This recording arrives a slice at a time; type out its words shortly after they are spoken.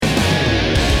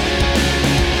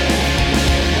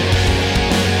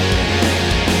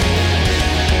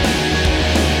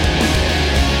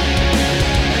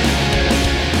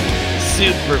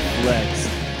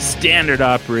standard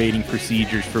operating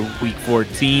procedures for week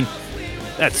 14.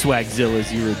 That's Swagzilla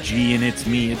 0G, and it's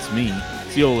me. It's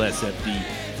the old SFD.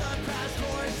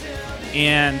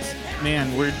 And,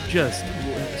 man, we're just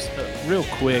real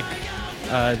quick.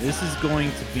 This is going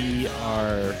to be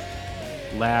our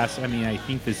last. I mean, I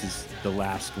think this is the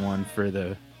last one for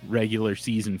the regular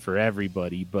season for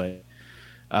everybody, but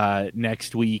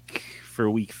next week for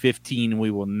week 15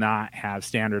 we will not have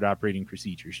standard operating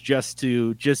procedures, just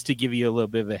to give you a little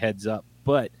bit of a heads up.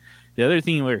 But the other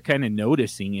thing we're kind of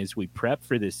noticing as we prep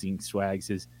for this thing, Swags,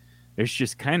 is there's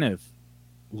just kind of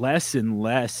less and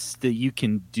less that you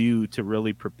can do to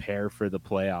really prepare for the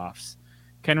playoffs,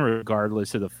 kind of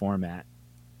regardless of the format,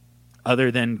 other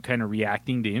than kind of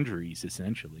reacting to injuries,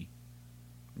 essentially.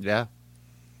 Yeah.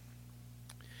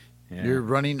 You're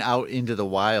running out into the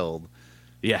wild.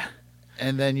 Yeah.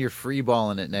 And then you're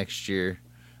freeballing it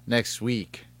next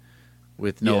week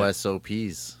with no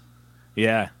SOPs.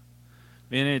 Yeah.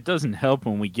 And it doesn't help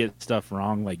when we get stuff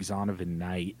wrong like Zonovan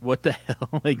Knight. What the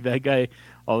hell? Like, that guy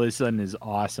all of a sudden is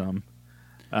awesome.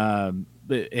 And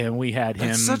we had him.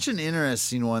 That's such an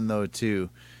interesting one, though, too.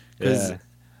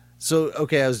 So,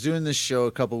 I was doing this show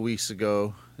a couple weeks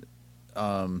ago.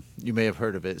 You may have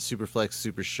heard of it,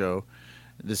 SuperFlex SuperShow.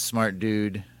 This smart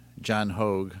dude, John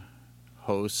Hogue,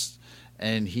 hosts,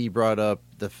 and he brought up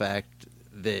the fact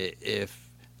that if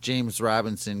James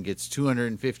Robinson gets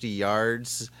 250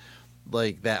 yards,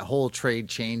 like, that whole trade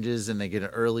changes and they get an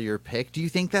earlier pick. Do you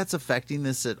think that's affecting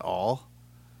this at all?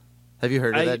 Have you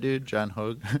heard of that dude, John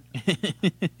Hogue?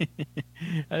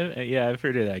 Yeah, I've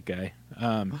heard of that guy.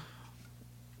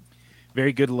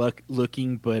 Very good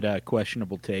looking, but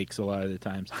questionable takes a lot of the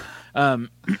times.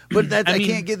 But I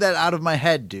can't get that out of my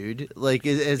head, dude. Like,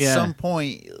 at some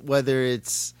point, whether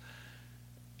it's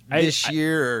this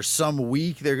year or some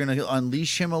week, they're going to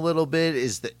unleash him a little bit.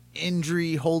 Is the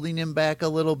injury holding him back a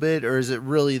little bit, or is it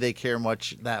really they care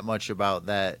that much about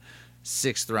that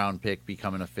 6th round pick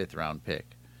becoming a 5th round pick?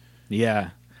 Yeah.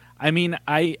 I mean,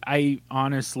 I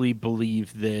honestly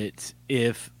believe that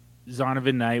if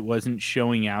Zonovan Knight wasn't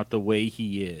showing out the way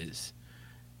he is,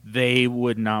 they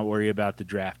would not worry about the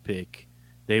draft pick.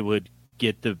 They would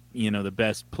get the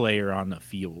best player on the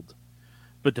field.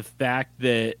 But the fact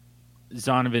that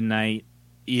Zonovan Knight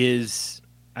is,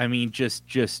 I mean,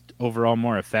 just overall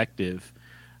more effective,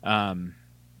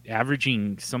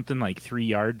 averaging something like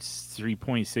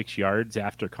 3.6 yards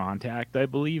after contact, I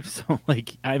believe. So,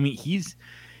 like, I mean, he's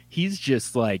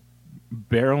just like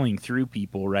barreling through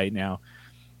people right now.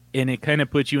 And it kind of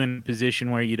puts you in a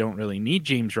position where you don't really need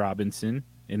James Robinson,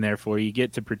 and therefore you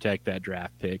get to protect that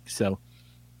draft pick. So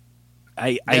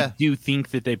I do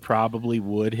think that they probably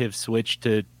would have switched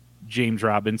to James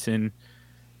Robinson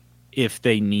if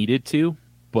they needed to,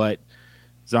 but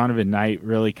Zonovan Knight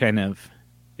really kind of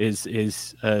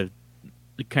is a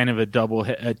kind of a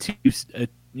double-edged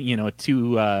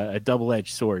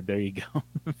sword. There you go.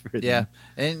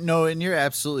 And you're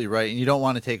absolutely right. And you don't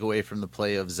want to take away from the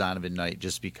play of Zonovan Knight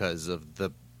just because of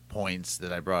the points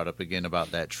that I brought up again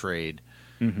about that trade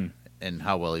and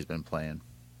how well he's been playing.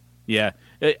 Yeah.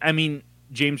 I mean,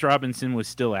 James Robinson was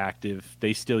still active.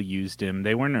 They still used him.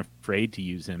 They weren't afraid to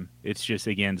use him. It's just,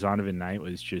 again, Zonovan Knight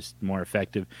was just more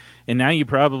effective. And now you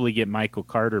probably get Michael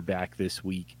Carter back this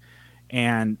week.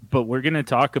 But we're going to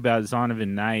talk about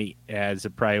Zonovan Knight as a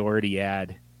priority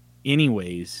ad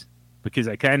anyways, because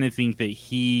I kind of think that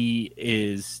he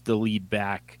is the lead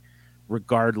back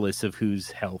regardless of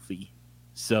who's healthy.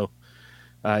 So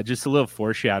just a little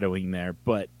foreshadowing there.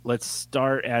 But let's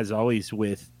start, as always,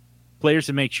 with players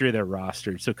to make sure they're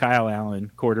rostered. So Kyle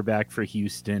Allen, quarterback for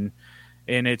Houston.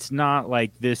 And it's not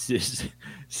like this is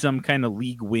some kind of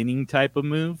league-winning type of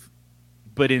move.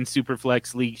 But in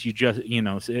SuperFlex leagues, you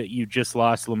just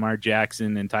lost Lamar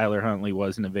Jackson and Tyler Huntley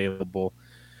wasn't available.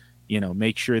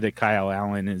 Make sure that Kyle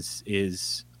Allen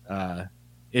is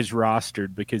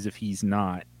rostered, because if he's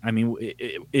not, I mean,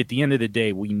 at the end of the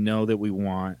day, we know that we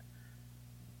want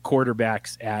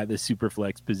quarterbacks at the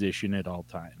SuperFlex position at all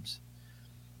times.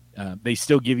 They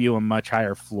still give you a much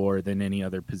higher floor than any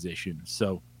other position.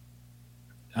 So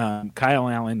Kyle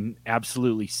Allen,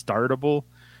 absolutely startable.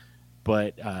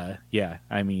 But I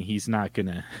mean, he's not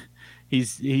gonna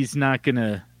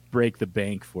break the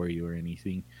bank for you or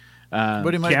anything.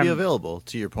 But he might be available,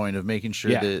 to your point of making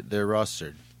sure that they're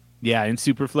rostered. Yeah, in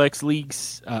SuperFlex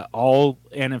leagues, all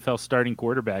NFL starting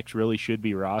quarterbacks really should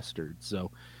be rostered.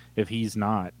 So if he's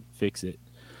not, fix it.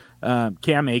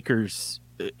 Cam Akers.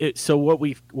 So what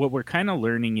we're kind of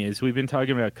learning is, we've been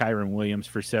talking about Kyron Williams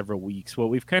for several weeks. What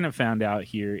we've kind of found out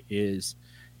here is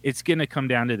it's going to come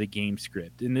down to the game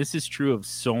script. And this is true of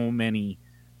so many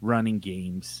running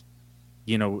games.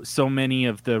 so many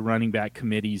of the running back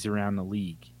committees around the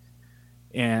league.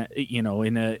 And in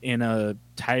a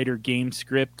tighter game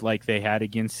script like they had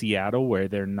against Seattle, where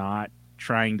they're not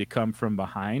trying to come from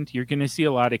behind, you're going to see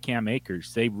a lot of Cam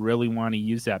Akers. They really want to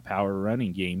use that power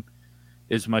running game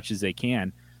as much as they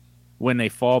can. When they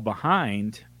fall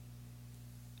behind,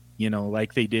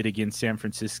 like they did against San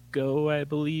Francisco, I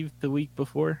believe the week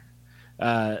before,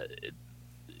 when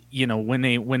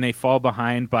they fall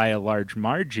behind by a large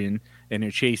margin and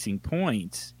they're chasing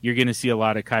points, you're going to see a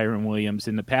lot of Kyren Williams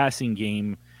in the passing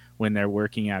game when they're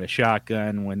working out a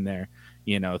shotgun, when they're,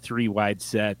 3 wide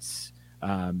sets,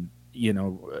 running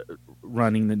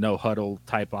the no huddle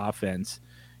type offense.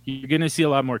 You're going to see a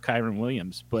lot more Kyren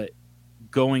Williams, but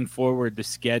going forward, the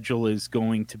schedule is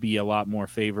going to be a lot more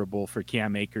favorable for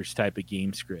Cam Akers type of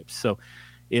game scripts. So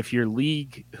if your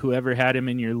league, whoever had him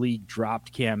in your league,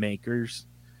 dropped Cam Akers,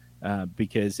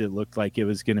 because it looked like it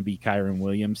was going to be Kyren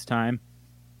Williams' time,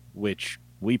 which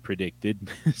we predicted.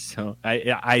 So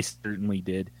I certainly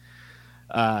did.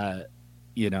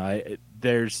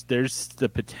 There's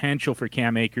the potential for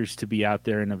Cam Akers to be out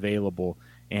there and available,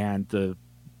 and the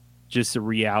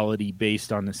reality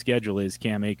based on the schedule is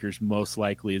Cam Akers most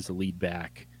likely is the lead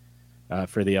back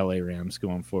for the LA Rams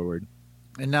going forward.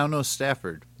 And now no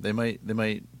Stafford. They might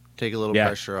take a little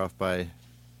pressure off by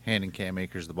handing Cam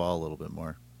Akers the ball a little bit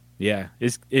more. Yeah.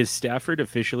 Is Stafford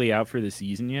officially out for the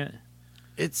season yet?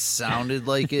 It sounded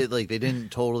like it. Like they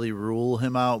didn't totally rule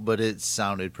him out, but it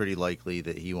sounded pretty likely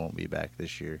that he won't be back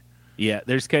this year. Yeah,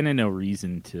 there's kind of no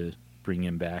reason to bring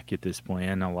him back at this point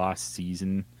in a lost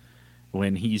season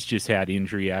when he's just had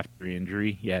injury after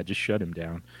injury. Yeah, just shut him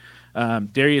down.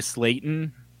 Darius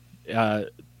Slayton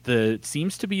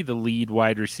seems to be the lead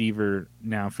wide receiver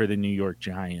now for the New York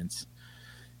Giants.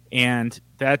 And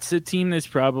that's a team that's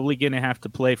probably going to have to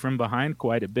play from behind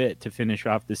quite a bit to finish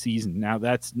off the season. Now,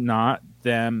 that's not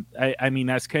them. I mean,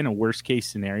 that's kind of worst case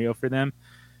scenario for them.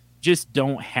 Just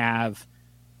don't have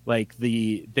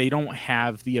they don't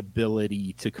have the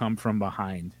ability to come from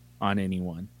behind on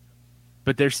anyone.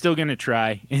 But they're still going to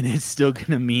try, and it's still going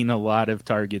to mean a lot of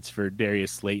targets for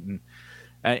Darius Slayton.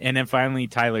 And then finally,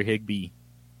 Tyler Higbee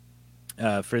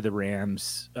for the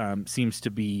Rams seems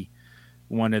to be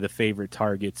one of the favorite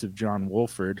targets of John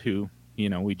Wolford, who,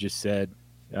 we just said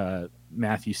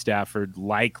Matthew Stafford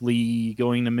likely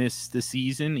going to miss the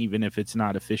season, even if it's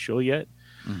not official yet.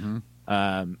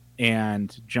 Mm-hmm.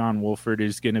 And John Wolford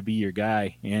is going to be your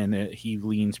guy, and he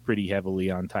leans pretty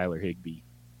heavily on Tyler Higbee.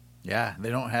 Yeah, they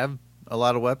don't have a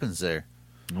lot of weapons there.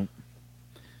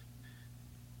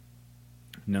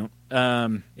 Nope.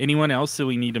 Anyone else that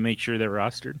we need to make sure they're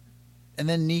rostered? And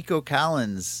then Nico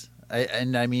Collins. I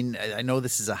know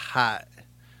this is a hot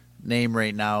name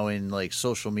right now in like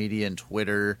social media and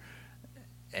Twitter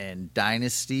and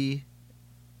Dynasty,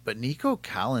 but Nico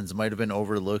Collins might have been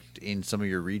overlooked in some of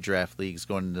your redraft leagues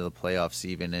going into the playoffs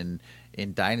even, and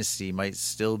in Dynasty might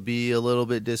still be a little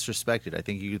bit disrespected. I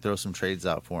think you could throw some trades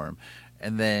out for him.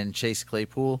 And then Chase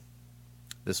Claypool.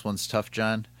 This one's tough,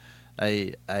 John.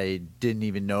 I didn't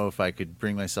even know if I could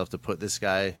bring myself to put this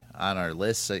guy on our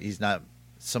list. He's not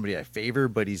somebody I favor,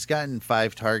 but he's gotten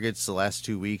 5 targets the last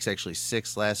 2 weeks, actually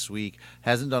 6 last week.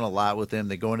 Hasn't done a lot with him.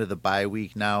 They go into the bye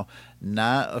week now.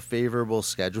 Not a favorable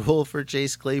schedule for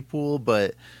Chase Claypool,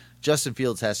 but Justin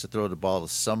Fields has to throw the ball to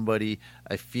somebody.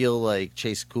 I feel like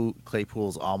Chase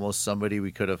Claypool's almost somebody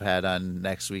we could have had on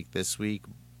next week, this week,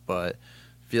 but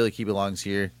I feel like he belongs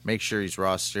here. Make sure he's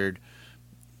rostered.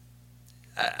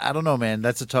 I don't know, man.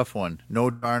 That's a tough one.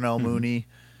 No Darnell Mooney.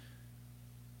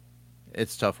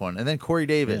 It's a tough one. And then Corey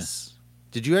Davis. Yeah.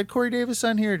 Did you add Corey Davis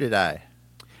on here or did I?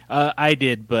 I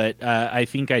did, but I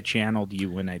think I channeled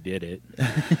you when I did it.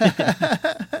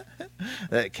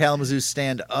 That Kalamazoo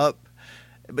stand up.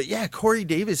 But yeah, Corey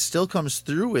Davis still comes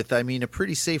through with, a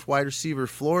pretty safe wide receiver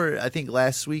floor. I think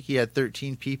last week he had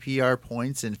 13 PPR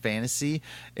points in fantasy.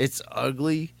 It's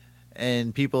ugly,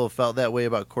 and people have felt that way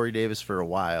about Corey Davis for a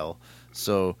while.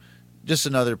 So just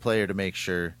another player to make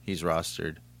sure he's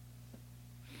rostered.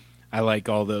 I like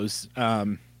all those.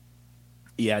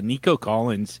 Nico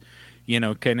Collins,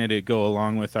 kind of to go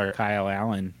along with our Kyle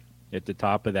Allen at the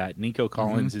top of that. Nico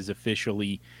Collins is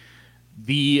officially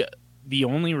the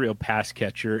only real pass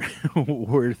catcher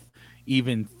worth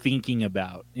even thinking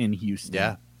about in Houston.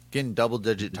 Yeah, getting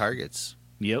double-digit targets.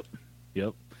 Yep.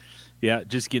 Yeah,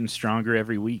 just getting stronger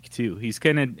every week too.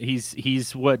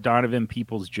 He's what Donovan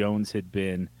Peoples-Jones had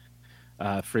been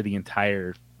for the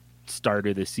entire start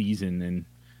of the season, and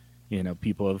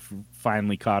people have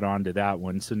finally caught on to that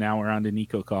one. So now we're on to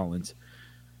Nico Collins.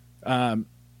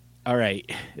 All right,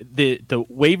 the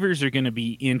waivers are going to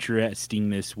be interesting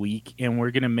this week, and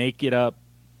we're going to make it up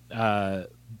uh,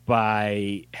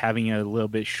 by having a little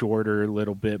bit shorter, a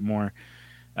little bit more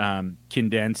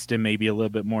condensed, and maybe a little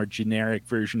bit more generic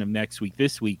version of next week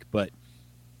this week. But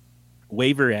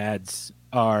waiver ads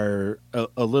are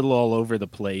a little all over the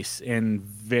place and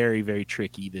very, very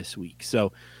tricky this week.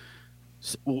 So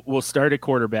we'll start at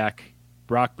quarterback.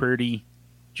 Brock Purdy,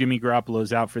 Jimmy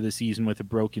Garoppolo's out for the season with a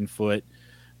broken foot.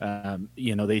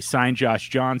 They signed Josh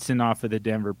Johnson off of the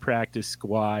Denver practice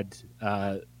squad.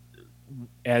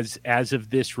 As of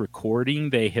this recording,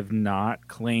 they have not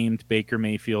claimed Baker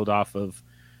Mayfield off of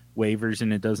waivers,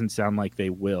 and it doesn't sound like they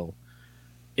will.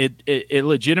 It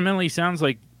legitimately sounds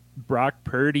like Brock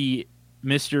Purdy,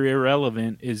 Mr.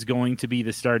 Irrelevant, is going to be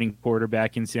the starting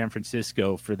quarterback in San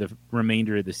Francisco for the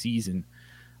remainder of the season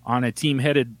on a team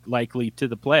headed likely to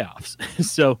the playoffs.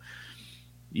 So,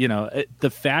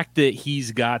 the fact that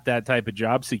he's got that type of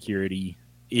job security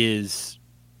is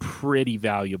pretty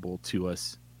valuable to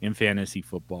us in fantasy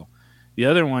football. The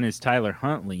other one is Tyler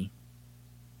Huntley,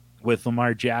 with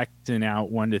Lamar Jackson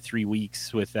out 1 to 3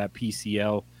 weeks with that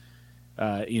PCL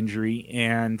injury.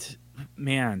 And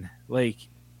man, like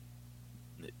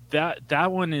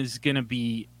that one is going to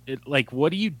be like,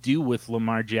 what do you do with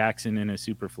Lamar Jackson in a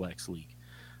SuperFlex league?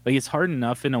 Like, it's hard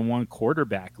enough in a one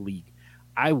quarterback league.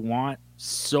 I want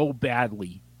so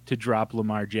badly to drop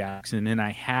Lamar Jackson, and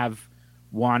I have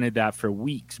wanted that for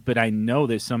weeks, but I know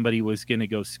that somebody was going to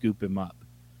go scoop him up.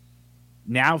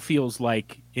 Now feels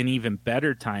like an even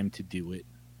better time to do it.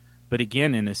 But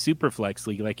again, in a SuperFlex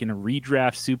league, like in a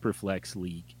redraft SuperFlex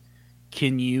league,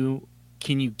 can you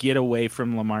get away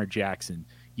from Lamar Jackson?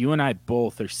 You and I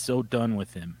both are so done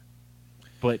with him.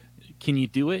 But can you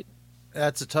do it?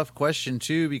 That's a tough question,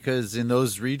 too, because in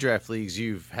those redraft leagues,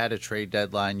 you've had a trade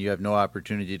deadline. You have no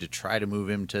opportunity to try to move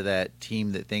him to that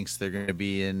team that thinks they're going to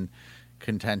be in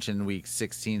contention week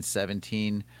 16,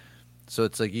 17. So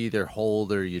it's like you either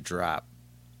hold or you drop.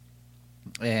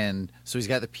 And so he's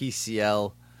got the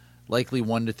PCL, likely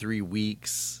 1 to 3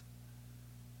 weeks.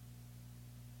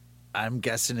 I'm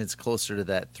guessing it's closer to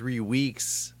that 3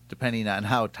 weeks, depending on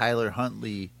how Tyler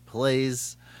Huntley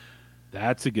plays.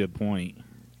 That's a good point.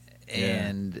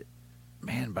 And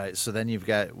so then you've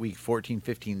got week 14,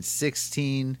 15,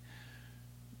 16.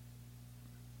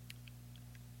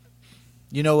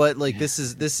 You know what? Like, this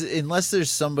is unless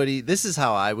there's somebody, this is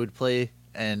how I would play,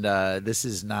 and this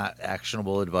is not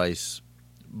actionable advice,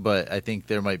 but I think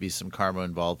there might be some karma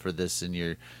involved for this in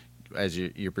your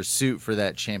pursuit for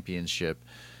that championship.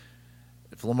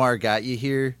 If Lamar got you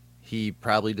here, he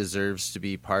probably deserves to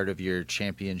be part of your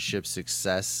championship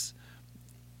success,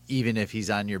 even if he's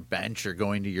on your bench or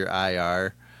going to your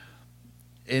IR,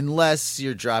 unless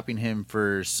you're dropping him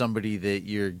for somebody that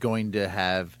you're going to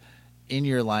have in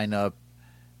your lineup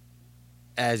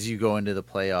as you go into the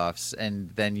playoffs,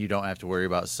 and then you don't have to worry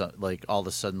about all of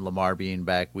a sudden Lamar being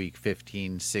back week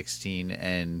 15, 16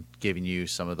 and giving you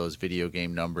some of those video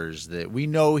game numbers that we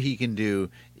know he can do,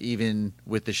 even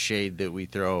with the shade that we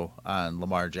throw on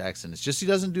Lamar Jackson. It's just he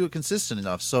doesn't do it consistent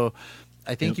enough. So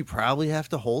I think you probably have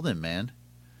to hold him, man.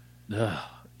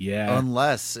 Yeah.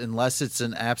 Unless it's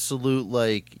an absolute,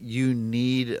 like, you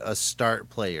need a start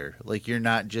player. Like, you're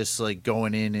not just like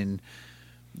going in and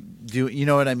you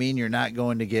know what I mean? You're not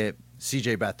going to get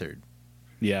CJ Beathard.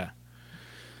 Yeah.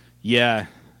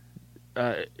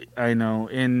 I know.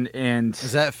 And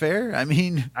is that fair? I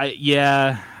mean,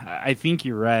 I think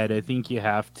you're right. I think you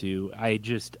have to. I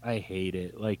hate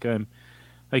it. Like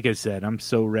I said, I'm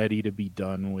so ready to be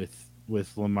done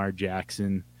with Lamar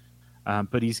Jackson.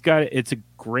 But it's a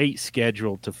great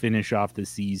schedule to finish off the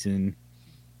season.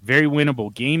 Very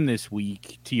winnable game this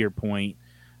week, to your point.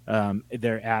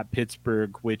 They're at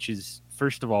Pittsburgh, which is,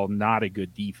 first of all, not a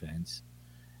good defense.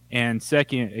 And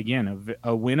second, again,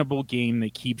 a winnable game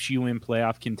that keeps you in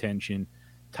playoff contention.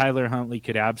 Tyler Huntley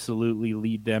could absolutely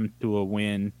lead them to a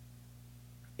win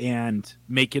and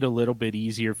make it a little bit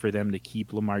easier for them to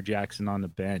keep Lamar Jackson on the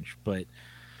bench. But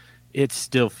it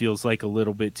still feels like a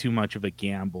little bit too much of a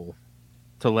gamble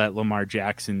to let Lamar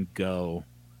Jackson go,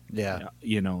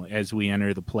 as we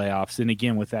enter the playoffs. And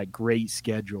again, with that great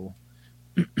schedule,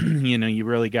 you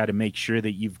really got to make sure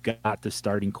that you've got the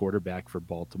starting quarterback for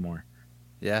Baltimore.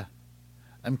 Yeah.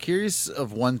 I'm curious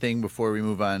of one thing before we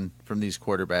move on from these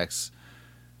quarterbacks.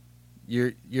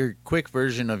 Your quick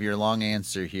version of your long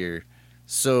answer here.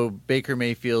 So Baker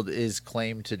Mayfield is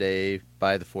claimed today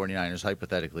by the 49ers,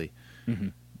 hypothetically. Mm-hmm.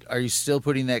 Are you still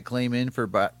putting that claim in for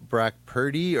Brock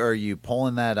Purdy, or are you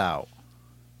pulling that out?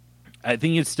 I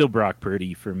think it's still Brock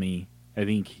Purdy for me. I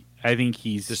think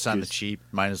he's just on the cheap.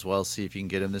 Might as well see if you can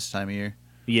get him this time of year.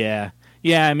 Yeah.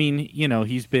 I mean,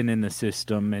 he's been in the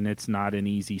system, and it's not an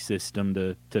easy system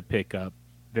to pick up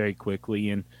very quickly.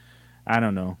 And I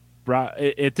don't know.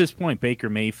 At this point, Baker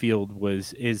Mayfield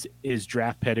is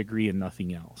draft pedigree and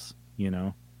nothing else.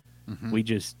 Mm-hmm. We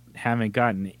just haven't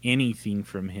gotten anything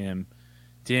from him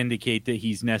to indicate that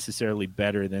he's necessarily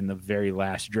better than the very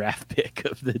last draft pick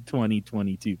of the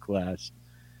 2022 class.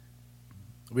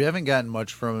 We haven't gotten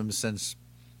much from him since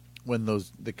when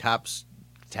the cops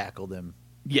tackled him.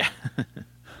 Yeah.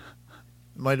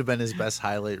 Might have been his best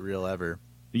highlight reel ever.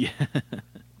 Yeah.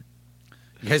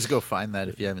 You guys go find that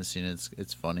if you haven't seen it.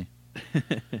 It's funny.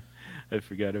 I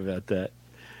forgot about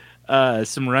that.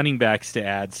 Some running backs to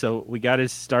add. So we got to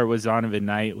start with Zonovan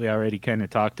Knight. We already kind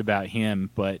of talked about him,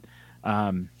 but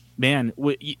man,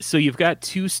 so you've got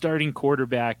two starting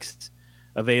quarterbacks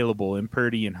available in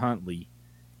Purdy and Huntley,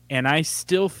 and I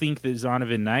still think that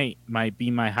Zonovan Knight might be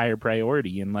my higher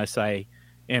priority unless I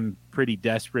am pretty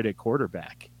desperate at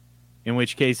quarterback, in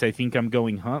which case I think I'm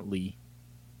going Huntley,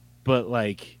 but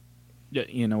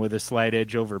with a slight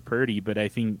edge over Purdy. But I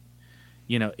think,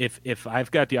 if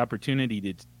I've got the opportunity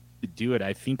to do it,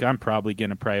 I think I'm probably going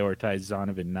to prioritize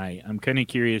Zonovan Knight. I'm kind of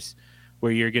curious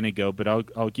where you're going to go, but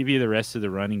I'll give you the rest of the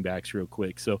running backs real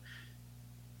quick. So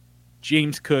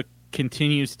James Cook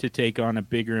continues to take on a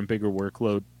bigger and bigger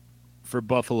workload for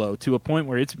Buffalo to a point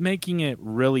where it's making it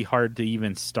really hard to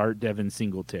even start Devin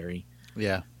Singletary.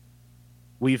 Yeah.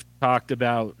 We've talked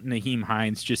about Nyheim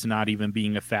Hines just not even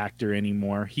being a factor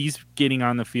anymore. He's getting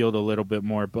on the field a little bit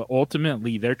more, but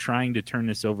ultimately they're trying to turn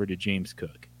this over to James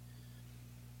Cook.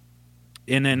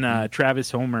 And then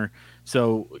Travis Homer.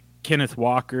 So Kenneth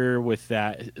Walker with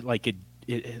that like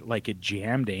a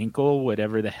jammed ankle,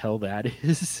 whatever the hell that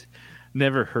is.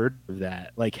 Never heard of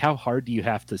that. Like, how hard do you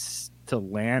have to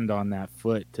land on that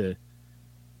foot to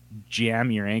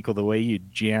jam your ankle the way you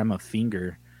jam a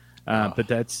finger? But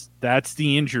that's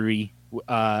the injury.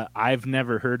 I've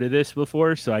never heard of this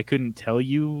before, so I couldn't tell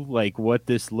you like what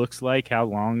this looks like, how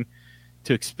long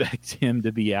to expect him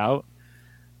to be out.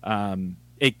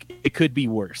 It could be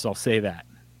worse. I'll say that.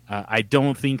 I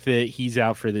don't think that he's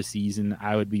out for the season.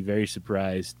 I would be very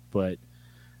surprised, but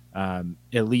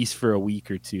at least for a week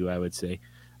or two, I would say.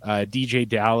 DJ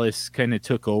Dallas kind of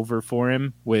took over for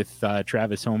him with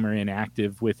Travis Homer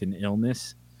inactive with an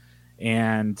illness.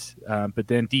 But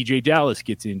then DJ Dallas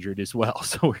gets injured as well.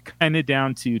 So we're kind of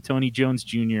down to Tony Jones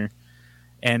Jr.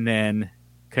 and then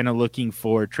kind of looking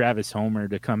for Travis Homer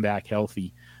to come back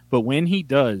healthy. But when he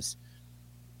does,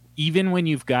 even when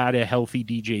you've got a healthy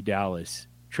DJ Dallas,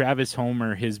 Travis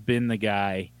Homer has been the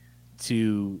guy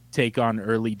to take on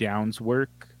early downs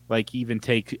work, like even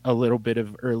take a little bit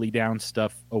of early down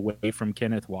stuff away from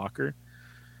Kenneth Walker,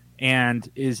 and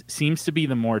seems to be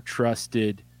the more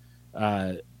trusted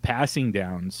passing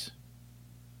downs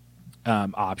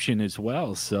option as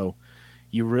well. So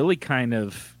you really kind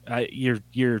of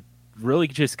you're really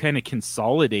just kind of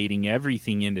consolidating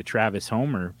everything into Travis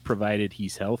Homer, provided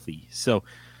he's healthy. So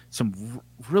some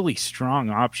really strong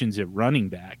options at running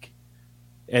back,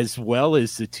 as well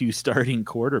as the two starting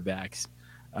quarterbacks.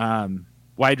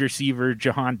 Wide receiver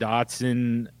Jahan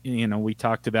Dotson, we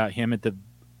talked about him at the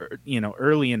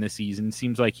early in the season.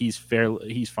 Seems like he's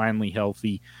finally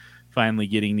healthy, finally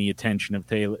getting the attention of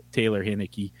Taylor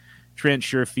Heineke. Trent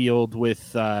Sherfield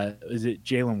with is it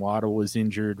Jalen Waddle was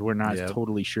injured? We're not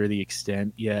totally sure the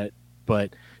extent yet,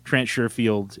 but Trent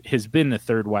Sherfield has been the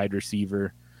third wide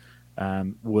receiver.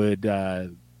 Would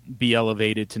be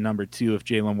elevated to number 2 if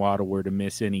Jalen Waddle were to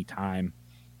miss any time.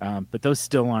 But those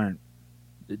still aren't,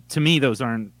 to me, those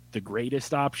aren't the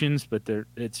greatest options, but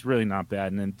it's really not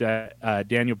bad. And then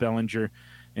Daniel Bellinger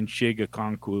and Chig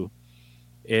Okonkwo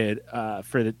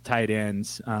for the tight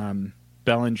ends.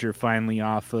 Bellinger finally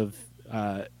off of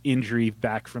injury,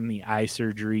 back from the eye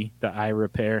surgery, the eye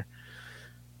repair,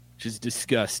 which is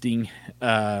disgusting,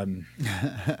 and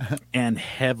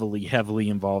heavily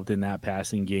involved in that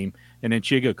passing game. And then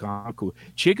Chig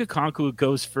Okonkwo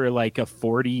goes for like a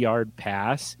 40-yard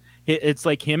pass. It's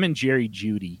like him and Jerry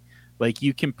Jeudy. Like,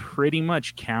 you can pretty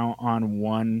much count on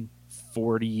one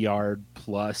 40-yard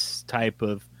plus type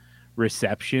of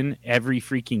reception every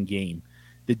freaking game.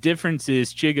 The difference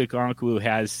is Chig Okonkwo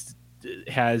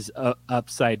has a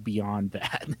upside beyond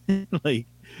that. Like,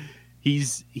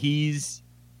 he's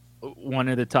one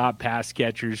of the top pass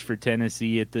catchers for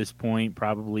Tennessee at this point,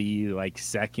 probably like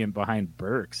second behind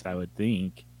Burks, I would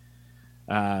think.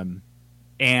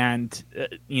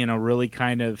 Really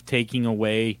kind of taking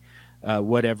away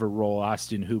whatever role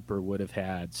Austin Hooper would have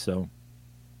had. So,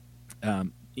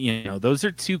 those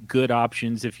are two good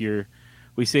options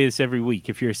we say this every week,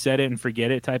 if you're a set it and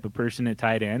forget it type of person at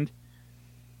tight end,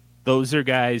 those are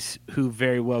guys who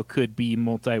very well could be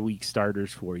multi-week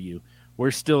starters for you.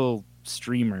 We're still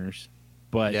streamers,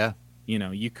 but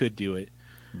you could do it.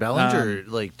 Bellinger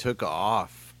like took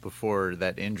off before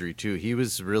that injury too. He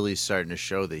was really starting to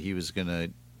show that he was gonna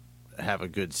have a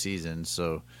good season.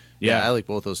 So yeah, I Yeah, like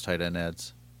both those tight end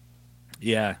ads.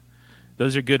 yeah,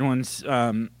 those are good ones.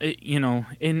 But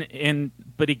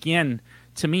again,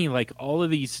 to me, like all of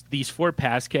these four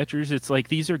pass catchers, it's like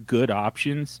these are good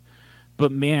options.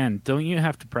 But man, don't you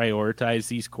have to prioritize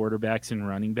these quarterbacks and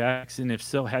running backs? And if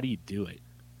so, how do you do it?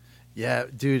 Yeah,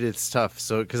 dude, it's tough.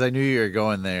 So because I knew you were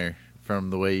going there from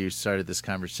the way you started this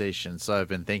conversation, so I've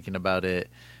been thinking about it,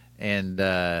 and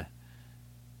the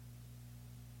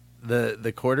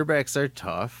quarterbacks are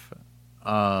tough.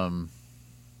 Um,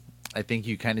 I think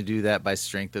you kind of do that by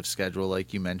strength of schedule,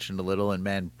 like you mentioned a little. And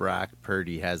man, Brock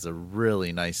Purdy has a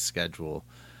really nice schedule,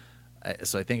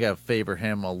 so I think I favor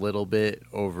him a little bit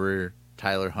over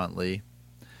Tyler Huntley.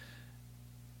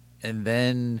 And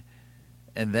then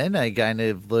I kind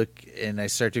of look and I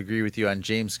start to agree with you on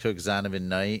James Cook, Zonovan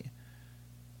Knight.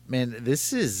 Man,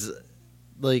 this is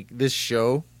like this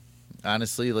show.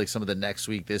 Honestly, like some of the next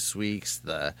week, this week's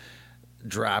the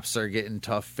drops are getting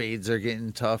tough, fades are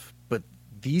getting tough. But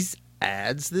these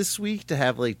ads this week to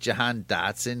have like Jahan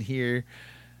Dotson here,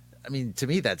 I mean, to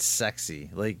me that's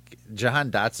sexy. Like Jahan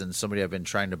Dotson, somebody I've been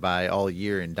trying to buy all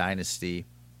year in Dynasty.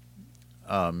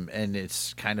 And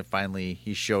it's kind of finally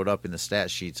he showed up in the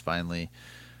stat sheets finally.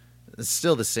 It's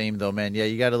still the same though, man. Yeah,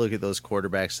 you got to look at those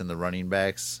quarterbacks and the running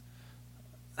backs.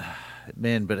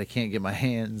 Man, but I can't get my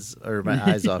hands or my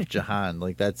eyes off Jahan.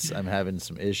 Like I'm having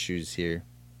some issues here.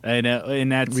 I know,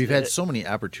 and that's We've had so many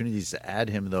opportunities to add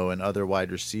him though, and other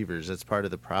wide receivers. That's part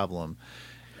of the problem.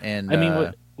 And I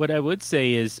mean, what I would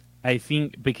say is, I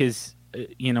think because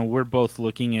we're both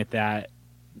looking at that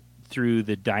through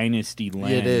the dynasty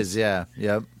lens. it is, yeah,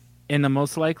 yep. And the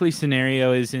most likely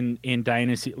scenario is in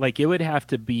dynasty, like it would have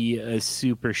to be a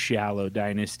super shallow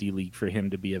dynasty league for him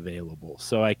to be available.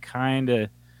 So I kind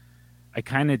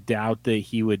of doubt that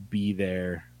he would be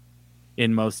there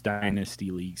in most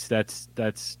dynasty leagues. That's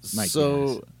my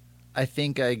guess. I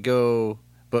think I go,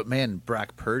 but man,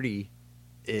 Brock Purdy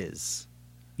is.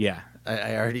 Yeah.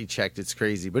 I already checked. It's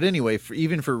crazy. But anyway,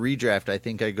 even for redraft, I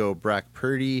think I go Brock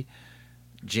Purdy,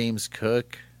 James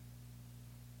Cook,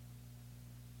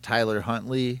 Tyler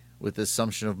Huntley, with the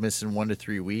assumption of missing 1 to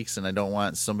 3 weeks, and I don't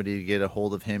want somebody to get a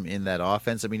hold of him in that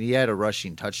offense. I mean, he had a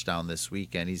rushing touchdown this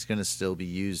weekend. He's going to still be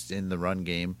used in the run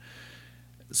game.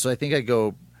 So I think I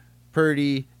go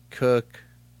Purdy, Cook,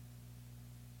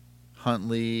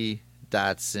 Huntley,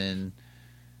 Dotson,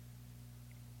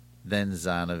 then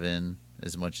Zonovan,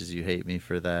 as much as you hate me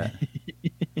for that.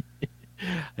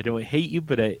 I don't hate you,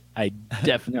 but I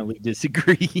definitely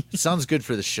disagree. Sounds good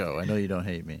for the show. I know you don't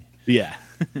hate me. Yeah.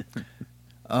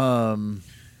 But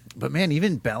man,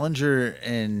 even Bellinger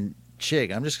and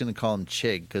Chig, I'm just going to call him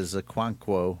Chig because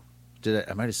Quanquo,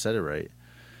 I might have said it right,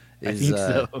 I think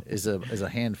so. is a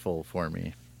handful for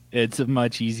me. It's a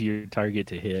much easier target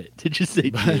to hit to just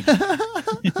say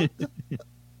Chig.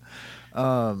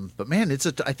 But man,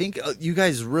 I think you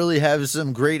guys really have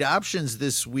some great options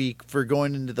this week for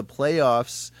going into the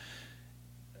playoffs.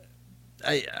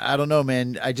 I don't know,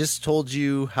 man. I just told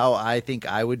you how I think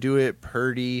I would do it.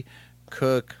 Purdy,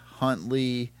 Cook,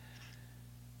 Huntley,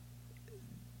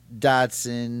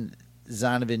 Dotson,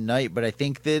 Zonovan Knight, but I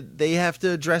think that they have to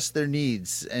address their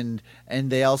needs, and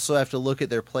they also have to look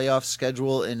at their playoff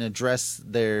schedule and address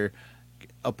their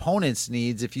opponent's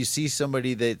needs. If you see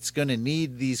somebody that's going to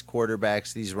need these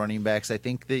quarterbacks, these running backs, I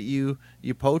think that you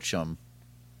poach them.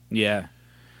 Yeah.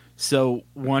 So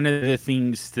one of the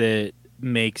things that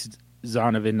makes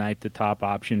Zonovan Knight the top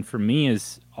option for me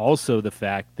is also the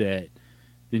fact that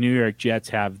the New York Jets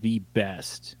have the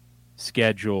best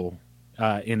schedule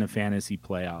in the fantasy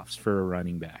playoffs for a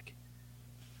running back.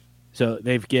 So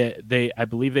I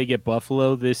believe they get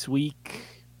Buffalo this week,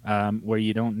 where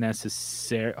you don't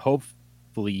necessarily,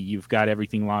 hopefully you've got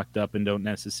everything locked up and don't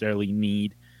necessarily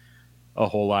need a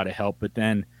whole lot of help. But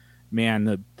then, man,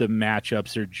 the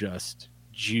matchups are just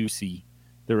juicy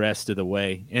the rest of the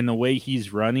way. And the way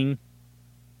he's running,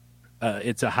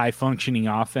 it's a high-functioning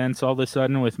offense all of a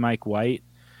sudden with Mike White.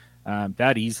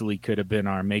 That easily could have been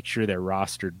our make sure they're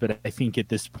rostered. But I think at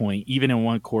this point, even in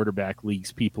one quarterback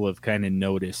leagues, people have kind of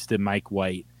noticed that Mike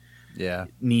White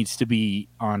needs to be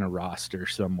on a roster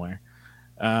somewhere.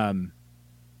 So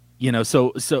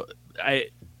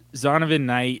Zonovan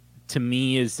Knight to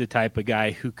me is the type of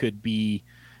guy who could be,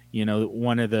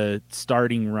 one of the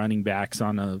starting running backs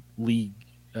on a league,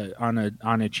 on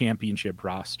a championship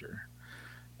roster.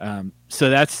 So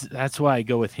that's why I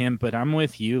go with him. But I'm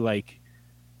with you, like.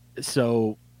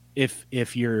 So if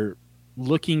you're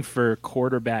looking for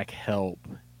quarterback help,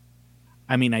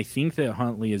 I mean, I think that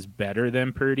Huntley is better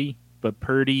than Purdy. but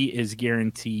Purdy is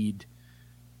guaranteed,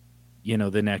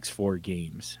 the next 4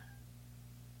 games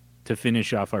to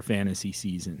finish off our fantasy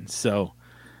season. So,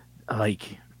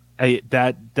 like,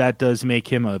 that does make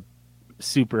him a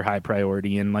super high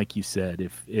priority. And like you said,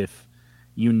 if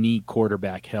you need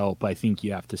quarterback help, I think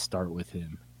you have to start with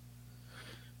him.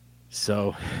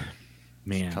 So,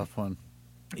 man, it's a tough one.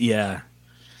 Yeah,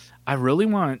 I really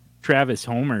want Travis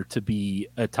Homer to be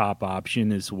a top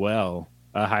option as well,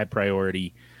 a high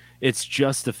priority. It's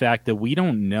just the fact that we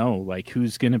don't know like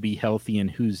who's going to be healthy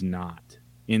and who's not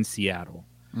in Seattle.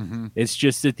 Mm-hmm. It's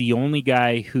just that the only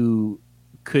guy who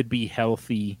could be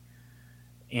healthy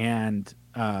and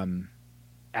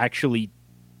actually,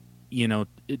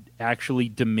 actually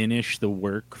diminish the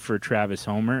work for Travis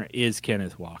Homer is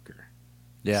Kenneth Walker.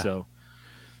 Yeah.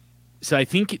 So I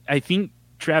think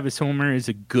Travis Homer is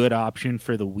a good option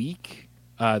for the week.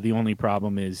 The only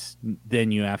problem is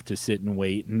then you have to sit and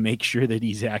wait and make sure that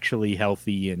he's actually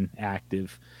healthy and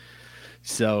active.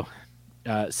 So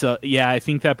yeah, I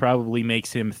think that probably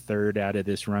makes him third out of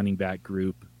this running back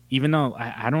group. Even though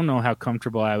I don't know how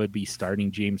comfortable I would be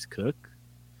starting James Cook,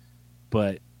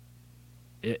 but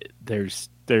there's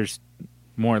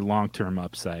more long-term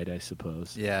upside, I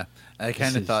suppose. Yeah, I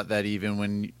kind of thought that even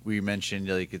when we mentioned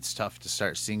like it's tough to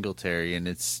start Singletary, and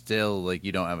it's still like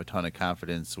you don't have a ton of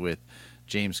confidence with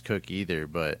James Cook either,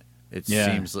 but it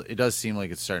does seem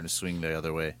like it's starting to swing the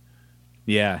other way.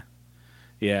 Yeah.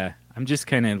 I'm just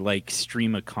kind of like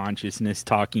stream of consciousness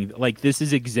talking. Like this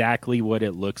is exactly what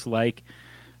it looks like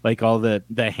all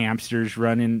the hamsters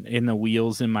running in the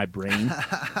wheels in my brain.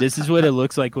 This is what it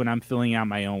looks like when I'm filling out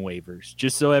my own waivers,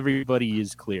 just so everybody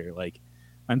is clear. Like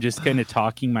I'm just kind of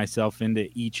talking myself into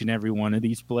each and every one of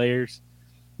these players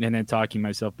and then talking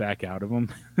myself back out of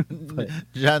them. But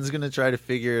John's going to try to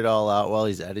figure it all out while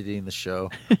he's editing the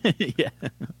show. Yeah.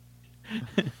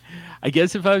 I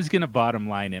guess if I was going to bottom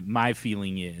line it, my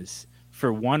feeling is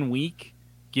for 1 week,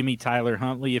 give me Tyler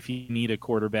Huntley if you need a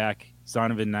quarterback,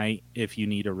 Zonovan Knight if you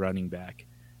need a running back.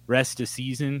 Rest of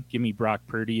season, give me Brock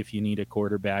Purdy if you need a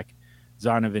quarterback,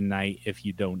 Zonovan Knight if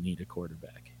you don't need a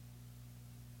quarterback.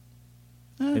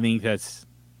 I think that's...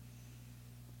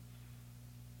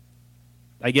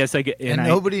 I guess I get... And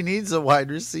nobody needs a wide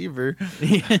receiver.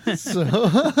 Yeah. So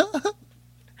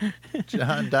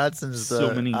John Dotson's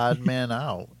the odd man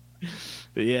out.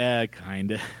 Yeah,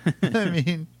 kind of. I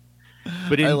mean...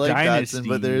 But in I like Dynasty, Dotson,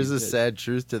 but there is a sad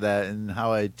truth to that and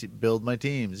how I build my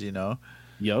teams,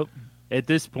 Yep. At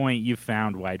this point, you've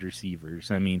found wide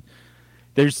receivers. I mean,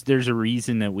 there's a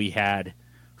reason that we had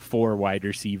 4 wide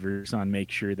receivers on make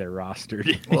sure they're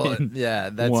rostered. Well, yeah,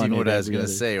 that's even what I was going to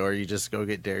say. Or you just go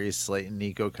get Darius Slayton,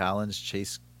 Nico Collins,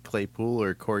 Chase Claypool,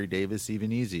 or Corey Davis,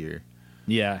 even easier.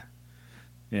 Yeah,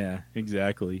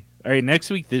 exactly. All right,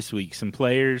 this week, some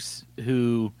players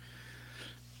who...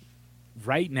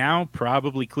 right now,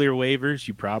 probably clear waivers.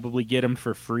 You probably get them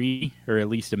for free or at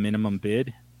least a minimum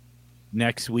bid.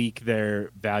 Next week,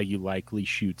 their value likely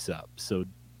shoots up. So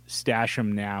stash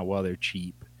them now while they're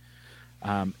cheap.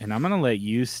 And I'm going to let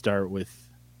you start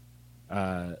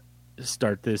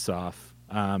this off.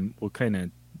 We'll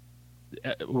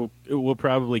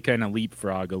probably kind of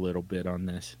leapfrog a little bit on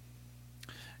this.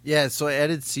 Yeah, so I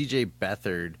added CJ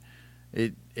Beathard.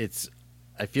 It's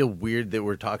I feel weird that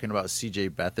we're talking about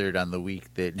CJ Beathard on the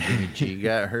week that Jimmy G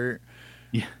got hurt.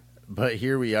 Yeah. But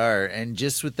here we are. And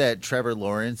just with that Trevor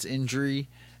Lawrence injury,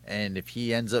 and if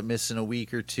he ends up missing a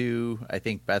week or two, I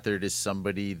think Beathard is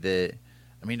somebody that,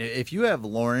 I mean, if you have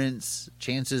Lawrence,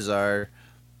 chances are,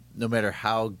 no matter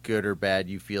how good or bad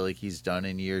you feel like he's done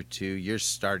in year 2, you're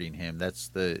starting him. That's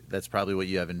probably what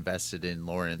you have invested in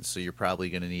Lawrence. So you're probably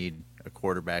going to need a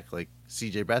quarterback like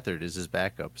CJ Beathard is his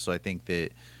backup. So I think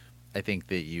that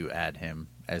you add him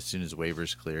as soon as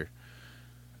waivers clear.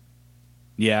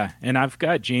 Yeah, and I've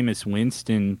got Jameis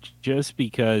Winston just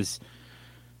because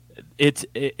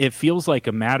it feels like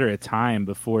a matter of time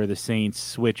before the Saints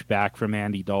switch back from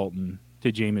Andy Dalton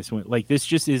to Jameis Winston. Like this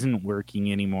just isn't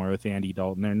working anymore with Andy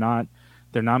Dalton.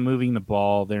 They're not moving the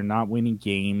ball. They're not winning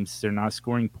games. They're not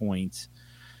scoring points.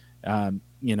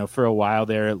 For a while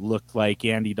there, it looked like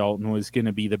Andy Dalton was going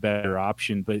to be the better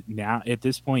option. But now, at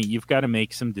this point, you've got to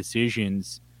make some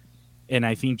decisions. And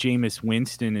I think Jameis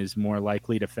Winston is more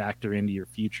likely to factor into your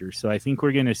future. So I think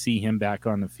we're going to see him back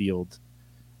on the field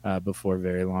before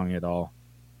very long at all.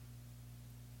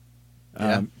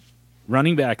 Yeah.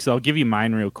 Running backs, I'll give you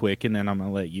mine real quick, and then I'm going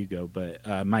to let you go.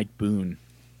 But Mike Boone.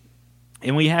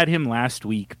 And we had him last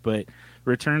week, but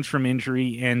returns from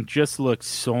injury and just looks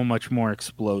so much more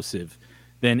explosive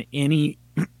than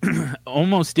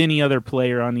almost any other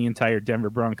player on the entire Denver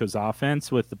Broncos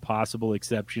offense, with the possible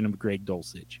exception of Greg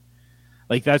Dulcich.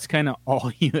 Like that's kind of all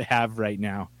you have right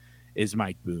now is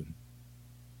Mike Boone.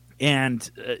 And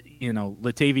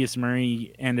Latavius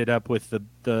Murray ended up with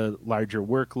the larger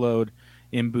workload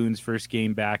in Boone's first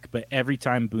game back, but every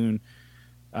time Boone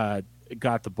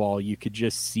got the ball, you could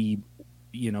just see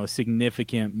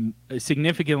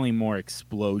significantly more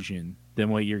explosion than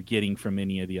what you're getting from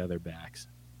any of the other backs.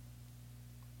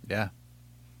 Yeah.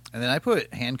 And then I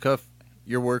put handcuff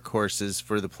your workhorses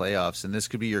for the playoffs, and this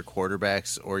could be your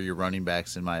quarterbacks or your running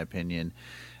backs, in my opinion.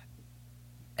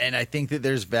 And I think that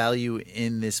there's value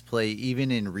in this play,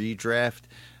 even in redraft.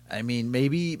 I mean,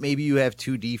 maybe you have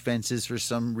two defenses for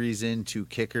some reason, two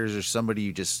kickers, or somebody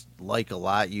you just like a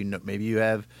lot. Maybe you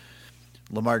have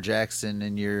Lamar Jackson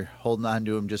and you're holding on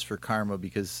to him just for karma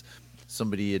because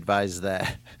somebody advised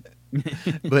that.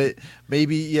 But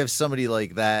maybe you have somebody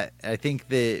like that. I think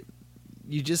that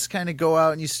you just kind of go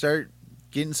out and you start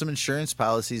getting some insurance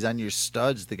policies on your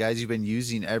studs, the guys you've been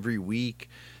using every week.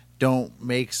 Don't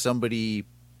make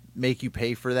you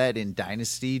pay for that in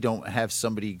Dynasty. Don't have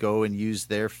somebody go and use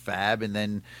their fab and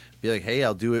then be like, hey,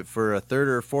 I'll do it for a third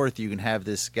or a fourth. You can have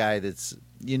this guy that's,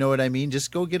 you know what I mean?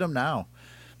 Just go get him now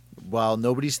while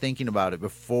nobody's thinking about it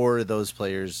before those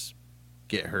players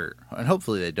get hurt. And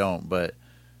hopefully they don't, but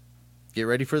get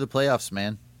ready for the playoffs,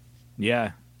 man.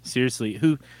 Yeah, seriously.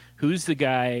 Who's the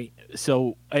guy?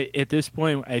 So at this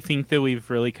point, I think that we've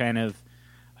really kind of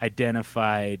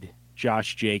identified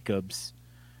Josh Jacobs.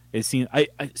 It seems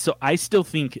I still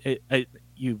think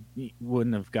you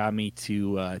wouldn't have got me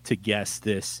to guess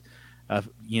this,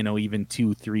 even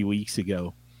 2-3 weeks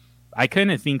ago. I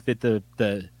kind of think that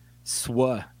the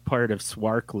SWA part of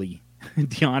Swarkly,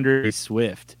 DeAndre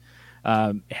Swift,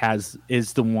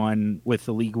 is the one with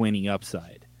the league winning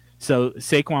upside. So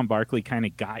Saquon Barkley kind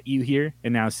of got you here,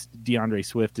 and now DeAndre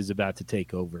Swift is about to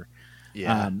take over.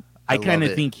 Yeah, I kind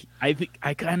of think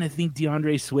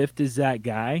DeAndre Swift is that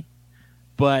guy.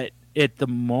 But at the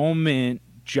moment,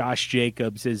 Josh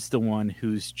Jacobs is the one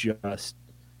who's just,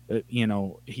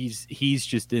 he's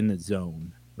just in the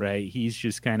zone, right? He's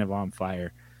just kind of on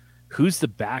fire. Who's the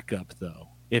backup, though,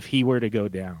 if he were to go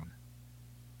down?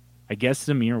 I guess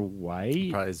Zamir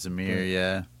White? Probably Zamir,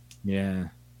 yeah. Yeah.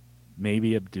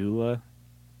 Maybe Abdullah.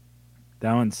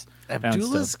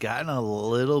 Abdullah's gotten a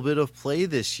little bit of play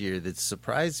this year that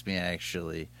surprised me,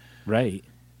 actually. Right.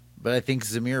 But I think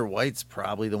Zamir White's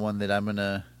probably the one that I'm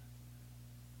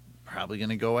probably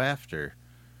gonna go after.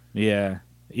 Yeah,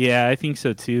 I think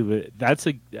so too. But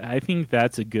I think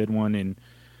that's a good one, and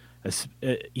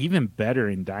even better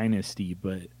in Dynasty.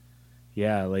 But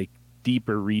yeah, like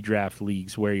deeper redraft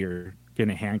leagues where you're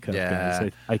gonna handcuff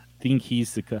guys. I think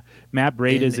he's Matt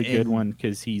Braid is a good one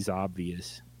because he's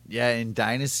obvious. Yeah, in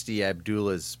Dynasty,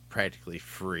 Abdullah's practically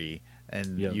free,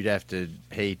 and you'd have to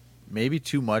pay maybe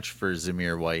too much for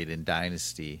Zamir White in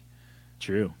Dynasty.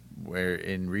 True. Where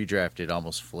in redraft it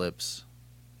almost flips.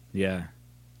 Yeah.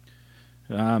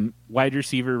 Wide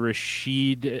receiver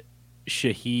Rashid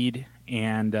Shaheed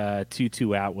and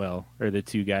Tutu Atwell are the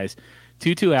two guys.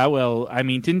 Tutu Atwell, I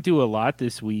mean, didn't do a lot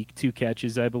this week. 2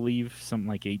 catches, I believe, something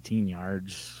like 18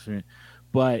 yards.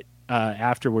 But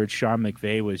afterwards, Sean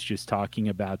McVay was just talking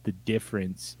about the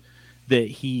difference that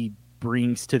he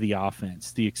brings to the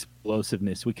offense, the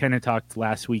explosiveness. We kind of talked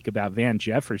last week about Van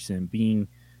Jefferson being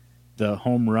the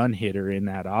home run hitter in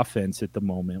that offense at the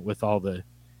moment with all the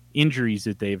injuries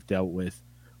that they've dealt with.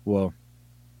 Well,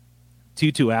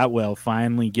 Tutu Atwell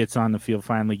finally gets on the field,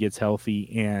 finally gets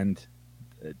healthy, and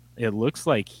it looks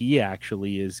like he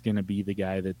actually is going to be the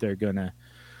guy that they're going to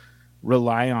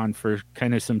rely on for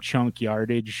kind of some chunk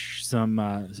yardage,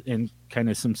 and kind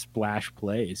of some splash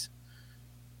plays.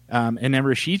 And then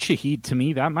Rashid Shaheed, to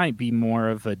me, that might be more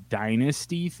of a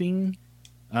dynasty thing.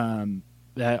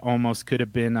 That almost could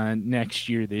have been next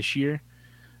year, this year.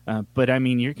 But, I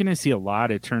mean, you're going to see a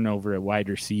lot of turnover at wide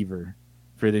receiver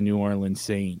for the New Orleans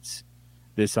Saints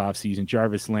this offseason.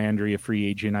 Jarvis Landry, a free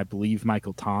agent. I believe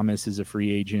Michael Thomas is a free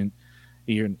agent.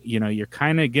 You're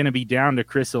kind of going to be down to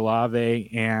Chris Olave,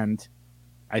 and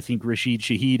I think Rashid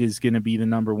Shaheed is going to be the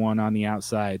number one on the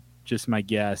outside. Just my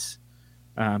guess.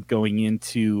 Going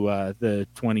into the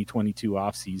 2022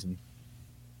 offseason.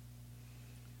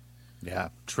 Yeah.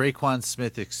 Traquan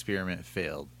Smith experiment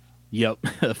failed. Yep,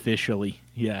 officially.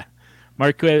 Yeah.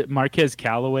 Marquez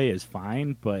Callaway is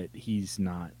fine, but he's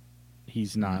not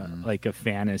like a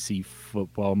fantasy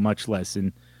football, much less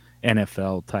an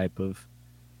NFL type of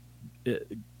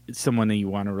someone that you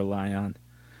want to rely on.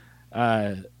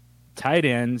 Tight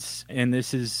ends, and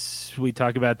we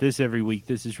talk about this every week.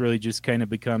 This has really just kind of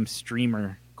become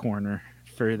streamer corner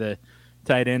for the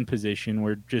tight end position.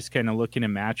 We're just kind of looking at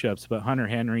matchups, but Hunter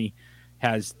Henry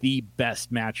has the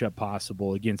best matchup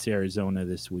possible against Arizona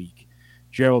this week.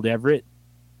 Gerald Everett,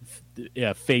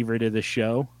 favorite of the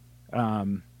show,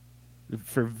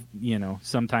 for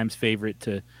sometimes favorite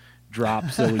to drop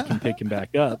so we can pick him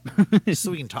back up. So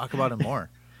we can talk about him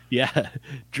more. Yeah,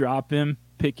 drop him,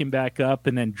 pick him back up,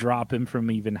 and then drop him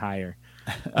from even higher.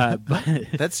 But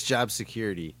that's job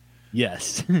security.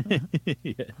 Yes.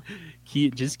 Yeah.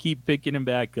 Just keep picking him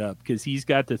back up because he's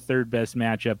got the third best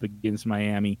matchup against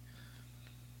Miami.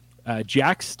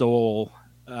 Jack Stoll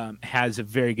has a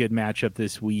very good matchup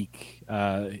this week.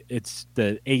 It's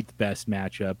the 8th best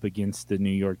matchup against the New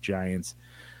York Giants.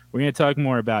 We're going to talk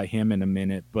more about him in a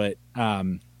minute, but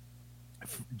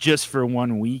just for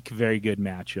 1 week, very good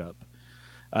matchup.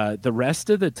 The rest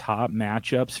of the top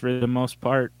matchups, for the most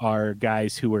part, are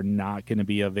guys who are not going to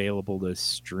be available to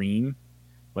stream,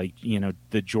 like,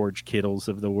 the George Kittles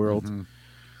of the world.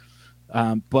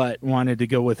 Mm-hmm. But wanted to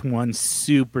go with one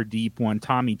super deep one.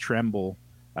 Tommy Tremble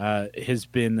has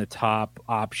been the top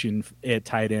option at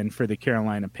tight end for the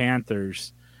Carolina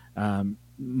Panthers.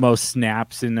 Most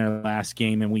snaps in their last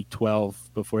game in Week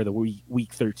 12 before the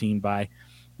Week 13 bye.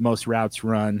 Most routes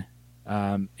run.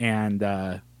 And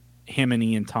him and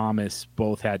Ian Thomas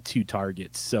both had 2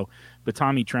 targets. But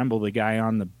Tommy Tremble, the guy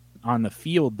on the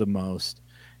field the most,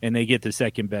 and they get the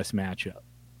second best matchup.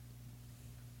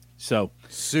 So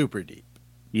super deep.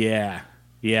 Yeah.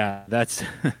 That's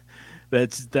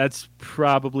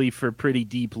probably for pretty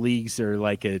deep leagues, or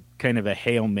like a kind of a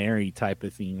Hail Mary type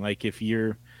of thing. Like if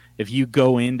you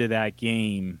go into that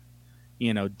game,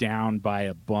 down by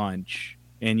a bunch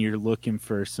and you're looking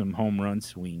for some home run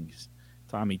swings,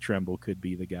 Tommy Tremble could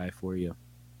be the guy for you.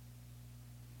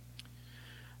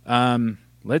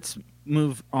 Let's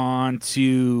move on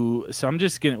to,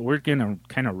 we're gonna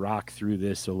kind of rock through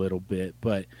this a little bit,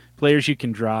 but players you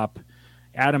can drop.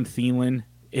 Adam Thielen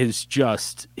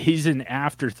he's an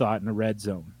afterthought in the red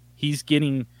zone. He's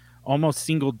getting almost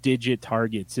single-digit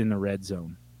targets in the red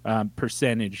zone,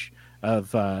 percentage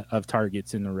of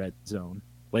targets in the red zone.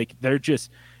 Like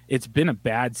it's been a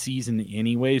bad season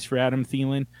anyways for Adam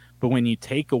Thielen. But when you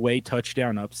take away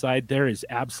touchdown upside, there is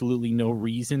absolutely no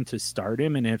reason to start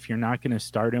him. And if you're not going to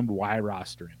start him, why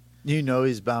roster him?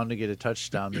 He's bound to get a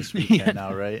touchdown this weekend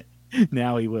now, right?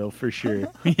 Now he will, for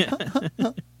sure.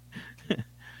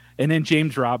 And then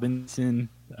James Robinson.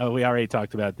 Oh, we already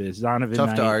talked about this. Zonovan tough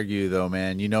Knight. To argue, though,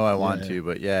 man. I want to.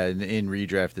 But, yeah, in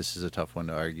redraft, this is a tough one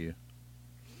to argue.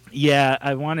 Yeah,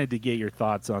 I wanted to get your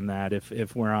thoughts on that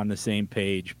if we're on the same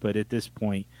page. But at this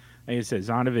point, like I said,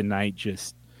 Zonovan Knight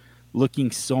just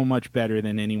looking so much better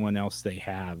than anyone else they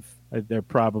have. They're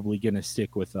probably going to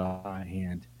stick with a hot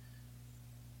hand.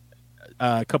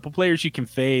 A couple players you can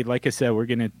fade. Like I said,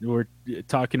 we're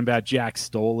talking about Jack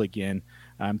Stoll again.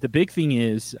 The big thing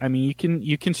is, you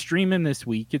can stream him this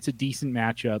week. It's a decent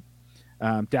matchup.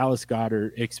 Dallas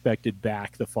Goedert expected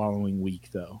back the following week,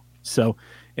 though. So,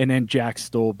 and then Jack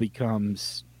Stoll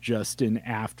becomes just an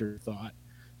afterthought.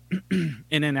 And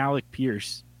then Alec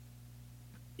Pierce.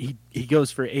 He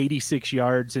goes for 86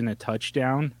 yards and a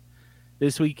touchdown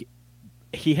this week.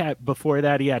 Before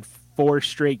that he had 4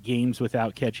 straight games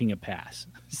without catching a pass.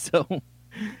 So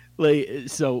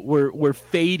we're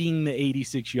fading the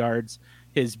 86 yards,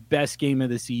 his best game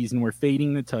of the season. We're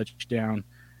fading the touchdown,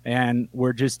 and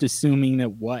we're just assuming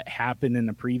that what happened in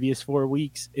the previous 4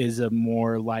 weeks is a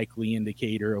more likely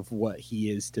indicator of what he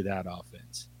is to that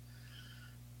offense.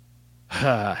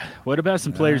 What about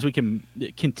some players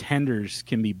contenders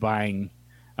can be buying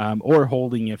or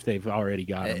holding if they've already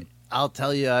got them? I'll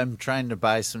tell you, I'm trying to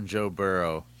buy some Joe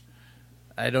Burrow.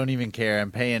 I don't even care.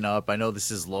 I'm paying up. I know this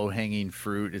is low-hanging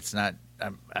fruit. It's not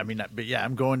but yeah,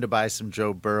 I'm going to buy some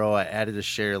Joe Burrow. I added a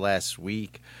share last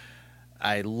week.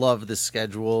 I love the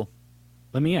schedule.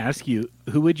 Let me ask you,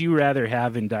 who would you rather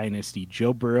have in Dynasty,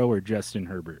 Joe Burrow or Justin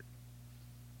Herbert?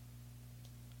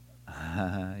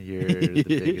 You're the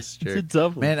biggest jerk. It's a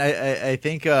tough one. Man, I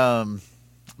think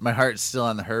my heart's still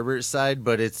on the Herbert side,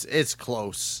 but it's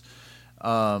close.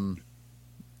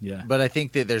 Yeah. But I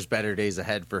think that there's better days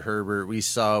ahead for Herbert. We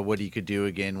saw what he could do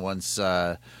again once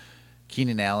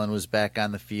Keenan Allen was back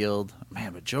on the field.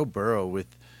 Man, but Joe Burrow with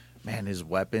his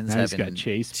weapons, now he's having got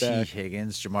Chase T. back.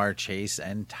 Higgins, Jamar Chase,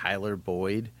 and Tyler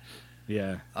Boyd.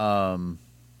 Yeah.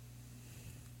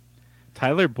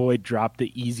 Tyler Boyd dropped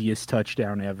the easiest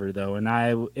touchdown ever, though,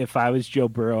 and if I was Joe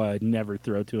Burrow, I'd never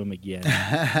throw to him again.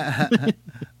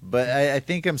 But I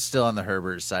think I'm still on the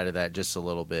Herbert side of that just a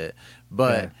little bit.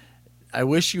 But yeah. I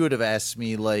wish you would have asked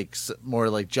me more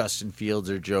like Justin Fields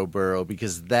or Joe Burrow,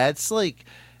 because that's like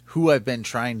who I've been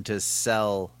trying to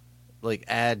sell,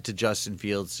 add to Justin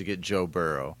Fields to get Joe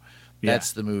Burrow. Yeah.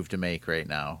 That's the move to make right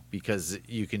now because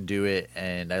you can do it.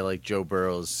 And I like Joe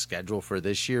Burrow's schedule for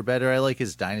this year better. I like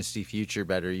his dynasty future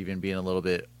better, even being a little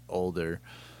bit older.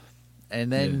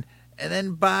 And Yeah.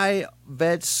 then buy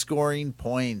vets scoring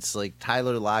points like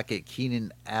Tyler Lockett,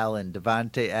 Keenan Allen,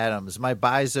 Devontae Adams. My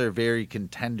buys are very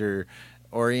contender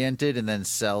oriented, and then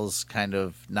sells kind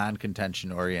of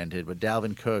non-contention oriented. But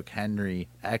Dalvin Cook, Henry,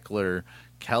 Eckler,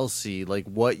 Kelsey, like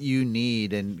what you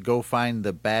need, and go find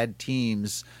the bad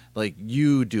teams. Like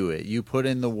you do it. You put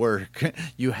in the work.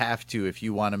 You have to if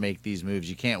you want to make these moves.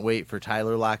 You can't wait for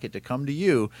Tyler Lockett to come to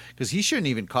you because he shouldn't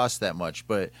even cost that much.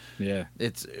 But Yeah.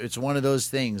 it's one of those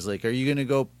things. Like, are you going to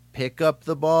go pick up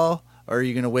the ball? Or are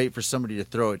you going to wait for somebody to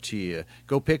throw it to you?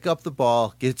 Go pick up the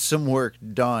ball, get some work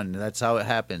done. That's how it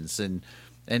happens. And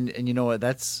you know what?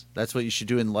 That's what you should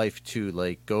do in life too.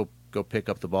 Like go pick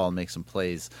up the ball and make some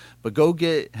plays. But go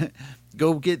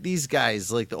get these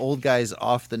guys, like the old guys,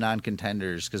 off the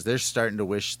non-contenders because they're starting to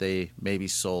wish they maybe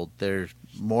sold. There's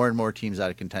more and more teams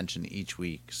out of contention each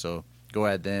week. So go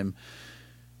add them.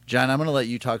 John, I'm going to let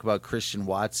you talk about Christian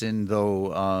Watson,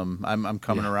 though. I'm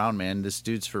coming around, man. This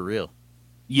dude's for real.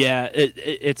 Yeah,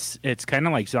 it's kind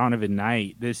of like Zonovan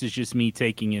Knight. This is just me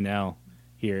taking an L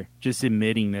here, just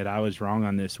admitting that I was wrong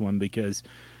on this one because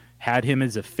had him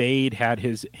as a fade, had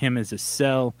him as a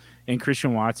sell, and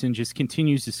Christian Watson just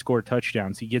continues to score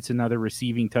touchdowns. He gets another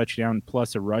receiving touchdown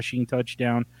plus a rushing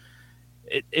touchdown.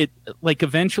 It like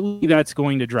eventually that's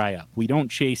going to dry up. We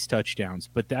don't chase touchdowns,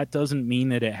 but that doesn't mean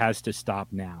that it has to stop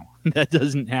now. That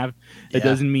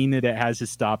doesn't mean that it has to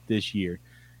stop this year.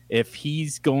 If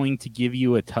he's going to give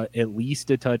you at least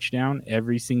a touchdown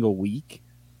every single week,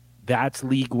 that's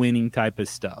league-winning type of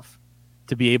stuff.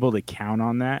 To be able to count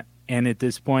on that, and at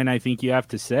this point, I think you have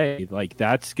to say like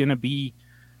that's going to be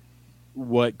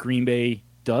what Green Bay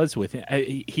does with him.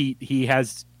 He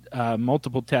has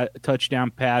multiple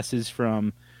touchdown passes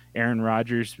from Aaron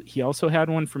Rodgers. He also had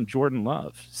one from Jordan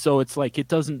Love. So it's like it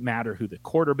doesn't matter who the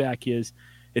quarterback is.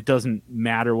 It doesn't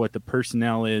matter what the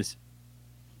personnel is.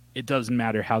 It doesn't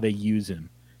matter how they use him.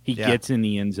 He gets in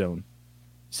the end zone.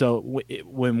 So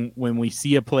when we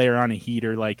see a player on a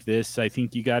heater like this, I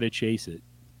think you got to chase it.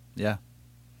 Yeah.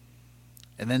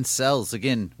 And then sells.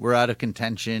 Again, we're out of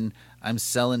contention. I'm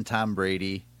selling Tom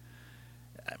Brady.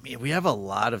 I mean, we have a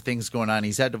lot of things going on.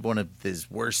 He's had one of his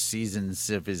worst seasons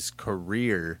of his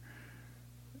career.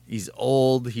 He's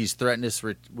old. He's threatened us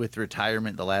with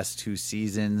retirement the last 2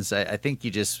 seasons. I think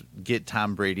you just get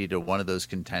Tom Brady to one of those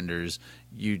contenders.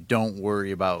 You don't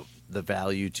worry about the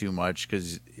value too much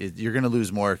because you're going to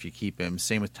lose more if you keep him.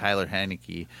 Same with Tyler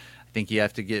Heineke. I think you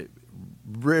have to get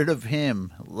rid of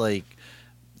him. Like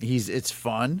it's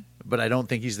fun, but I don't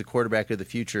think he's the quarterback of the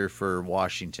future for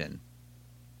Washington.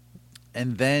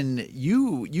 And then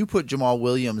you put Jamal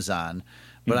Williams on,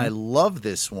 but I love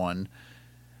this one.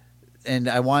 And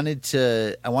I wanted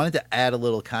to add a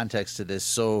little context to this.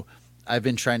 So I've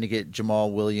been trying to get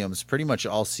Jamal Williams pretty much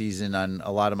all season on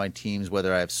a lot of my teams,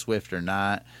 whether I have Swift or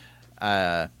not.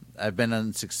 I've been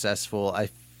unsuccessful.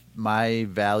 My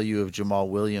value of Jamal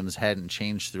Williams hadn't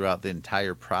changed throughout the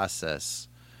entire process.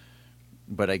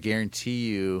 But I guarantee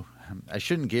you, I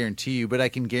shouldn't guarantee you, but I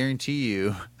can guarantee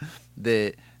you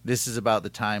that this is about the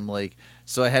time. Like,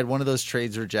 so I had one of those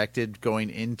trades rejected going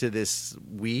into this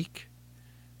week.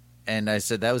 And I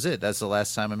said, that was it. That's the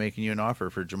last time I'm making you an offer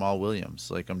for Jamal Williams.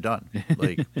 Like, I'm done.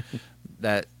 Like,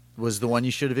 that was the one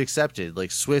you should have accepted.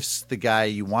 Like, Swift's the guy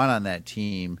you want on that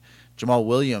team. Jamal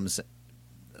Williams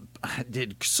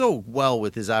did so well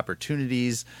with his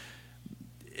opportunities.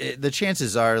 The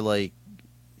chances are, like,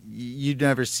 you'd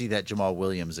never see that Jamal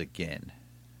Williams again.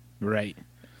 Right.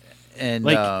 And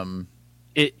like,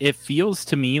 it feels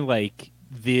to me like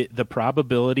the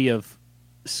probability of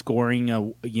scoring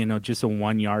just a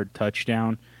 1-yard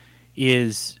touchdown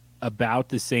is about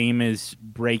the same as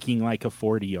breaking like a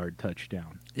 40-yard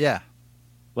touchdown. Yeah.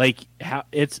 Like how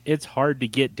it's hard to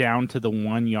get down to the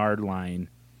 1-yard line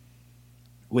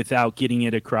without getting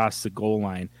it across the goal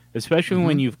line, especially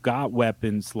when you've got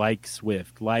weapons like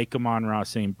Swift, like Amon-Ra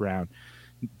St. Brown,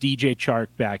 DJ Chark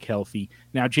back healthy.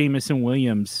 Now Jamison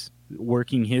Williams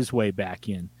working his way back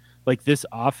in. Like this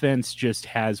offense just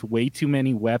has way too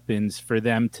many weapons for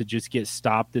them to just get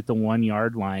stopped at the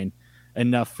 1-yard line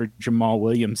enough for Jamal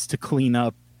Williams to clean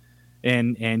up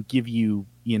and give you,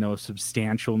 a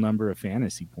substantial number of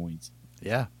fantasy points.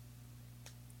 Yeah.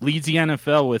 Leads the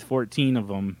NFL with 14 of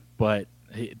them, but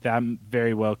that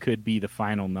very well could be the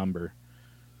final number.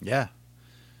 Yeah.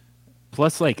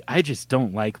 Plus, like, I just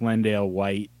don't like Lendale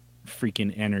White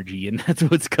freaking energy, and that's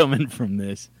what's coming from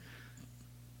this.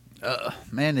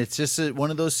 Man, it's just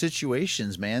one of those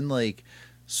situations, man. Like,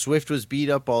 Swift was beat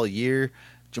up all year.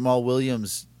 Jamal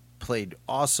Williams played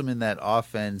awesome in that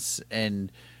offense,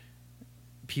 and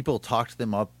people talked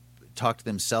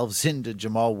themselves into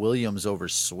Jamal Williams over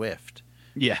Swift.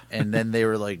 Yeah. And then they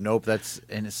were like, nope,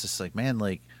 and it's just like, man,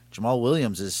 like Jamal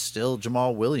Williams is still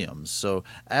Jamal Williams. So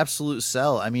absolute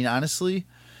sell. I mean, honestly,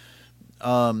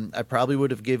 I probably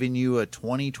would have given you a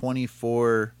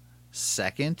 2024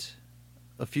 second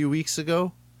a few weeks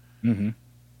ago. Mm-hmm.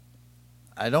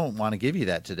 I don't want to give you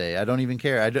that today. I don't even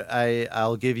care.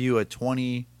 I'll give you a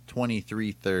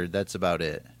 2023 third. That's about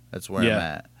it. That's where I'm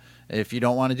at. If you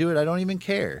don't want to do it, I don't even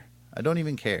care. I don't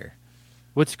even care.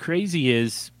 What's crazy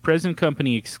is present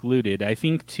company excluded. I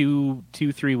think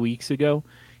 3 weeks ago,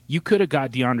 you could have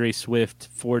got DeAndre Swift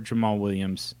for Jamal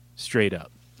Williams straight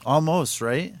up. Almost,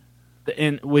 right?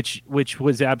 And which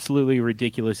was absolutely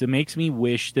ridiculous. It makes me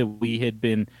wish that we had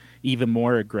been even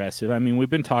more aggressive. I mean, we've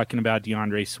been talking about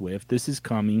DeAndre Swift. This is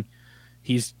coming.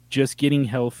 He's just getting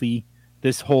healthy.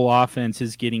 This whole offense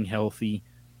is getting healthy.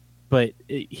 But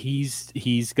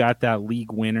he's got that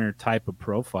league winner type of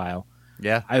profile.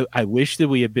 Yeah. I wish that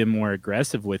we had been more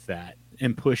aggressive with that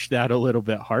and pushed that a little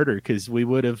bit harder, because we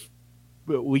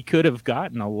could have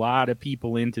gotten a lot of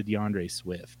people into DeAndre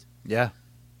Swift. Yeah.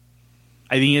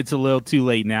 I think it's a little too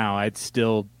late now. I'd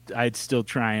still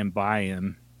try and buy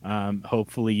him.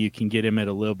 Hopefully you can get him at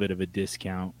a little bit of a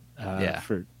discount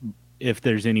for if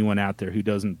there's anyone out there who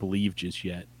doesn't believe just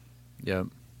yet. Yep.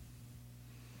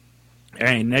 All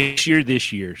right,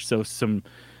 this year. So some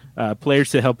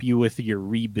players to help you with your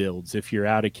rebuilds if you're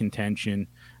out of contention.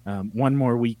 One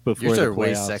more week before yours the are playoffs.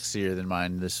 way sexier than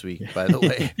mine this week, by the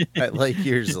way. I like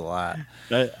yours a lot.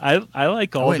 I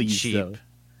like all these cheap. though.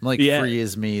 I'm like free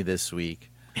as me this week.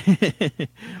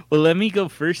 Well, let me go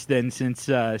first then, since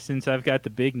I've got the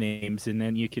big names, and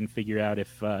then you can figure out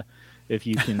if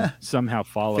you can somehow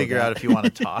follow. Figure out if you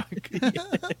want to talk.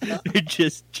 Or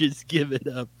just give it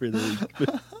up for the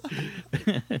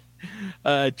week.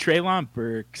 Treylon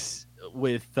Burks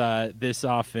with this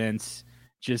offense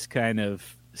just kind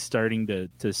of starting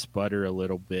to sputter a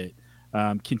little bit,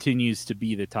 continues to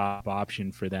be the top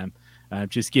option for them,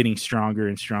 just getting stronger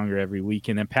and stronger every week.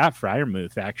 And then Pat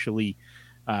Freiermuth actually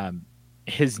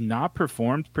has not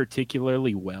performed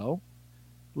particularly well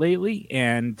lately,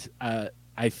 and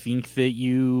I think that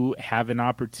you have an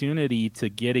opportunity to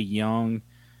get a young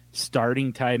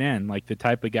starting tight end, like the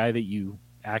type of guy that you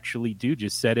actually do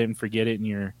just set it and forget it in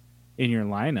your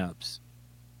lineups.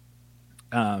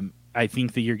 I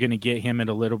think that you're going to get him at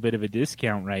a little bit of a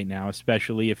discount right now,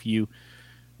 especially if you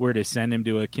were to send him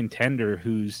to a contender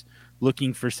who's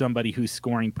looking for somebody who's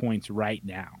scoring points right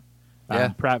now. Yeah.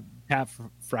 Pat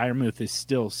Freiermuth is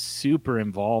still super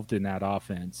involved in that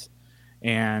offense,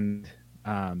 and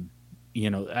I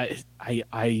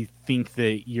think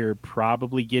that you're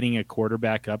probably getting a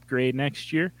quarterback upgrade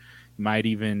next year. Might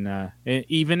even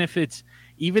even if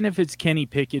it's Kenny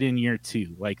Pickett in year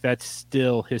 2, like that's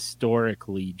still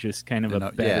historically just kind of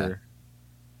a better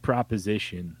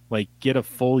proposition. Like get a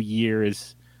full year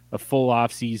as a full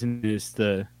off season as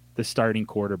the starting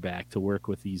quarterback to work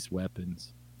with these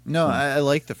weapons. No, I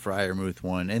like the Freiermuth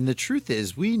one. And the truth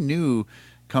is, we knew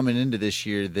coming into this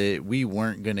year that we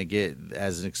weren't going to get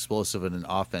as explosive an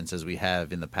offense as we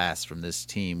have in the past from this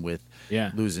team with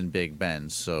losing Big Ben.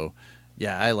 So,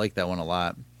 yeah, I like that one a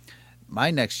lot.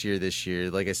 My next year this year,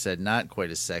 like I said, not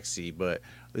quite as sexy, but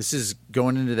this is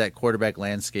going into that quarterback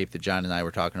landscape that John and I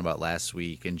were talking about last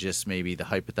week, and just maybe the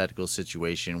hypothetical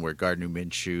situation where Gardner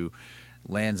Minshew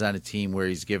lands on a team where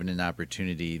he's given an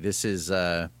opportunity. This is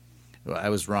I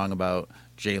was wrong about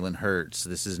Jalen Hurts.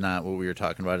 This is not what we were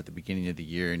talking about at the beginning of the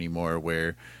year anymore,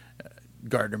 where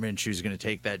Gardner Minshew is going to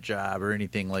take that job or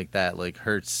anything like that. Like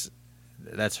Hurts,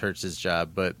 that's Hurts'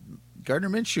 job. But Gardner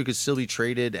Minshew could still be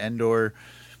traded and or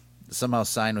somehow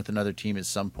sign with another team at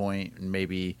some point and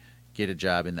maybe get a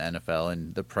job in the NFL,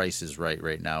 and the price is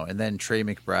right now. And then Trey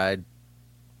McBride,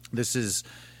 this is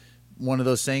one of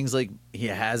those things, like he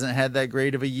hasn't had that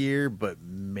great of a year, but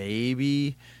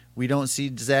maybe we don't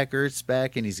see Zach Ertz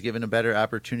back and he's given a better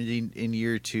opportunity in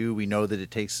year 2. We know that it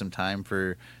takes some time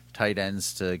for tight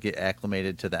ends to get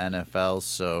acclimated to the NFL,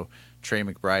 so Trey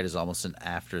McBride is almost an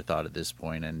afterthought at this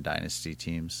point in dynasty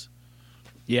teams.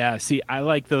 Yeah, see, I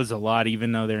like those a lot,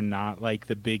 even though they're not like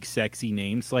the big sexy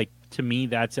names. Like, to me,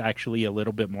 that's actually a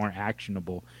little bit more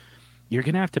actionable. You're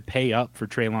going to have to pay up for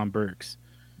Treylon Burks.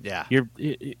 Yeah.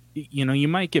 You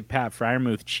might get Pat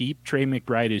Freiermuth cheap. Trey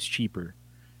McBride is cheaper.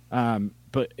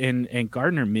 But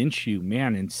Gardner Minshew,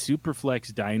 man, in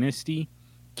SuperFlex Dynasty,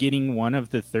 getting one of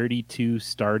the 32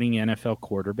 starting NFL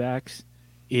quarterbacks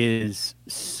is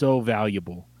so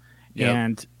valuable. Yep.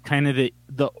 And kind of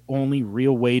the only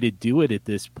real way to do it at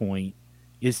this point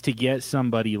is to get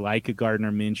somebody like a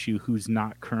Gardner Minshew who's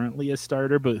not currently a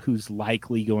starter, but who's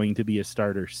likely going to be a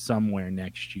starter somewhere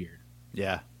next year.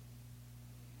 Yeah.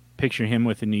 Picture him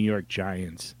with the New York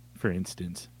Giants, for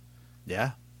instance.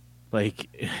 Yeah. Like,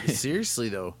 seriously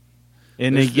though,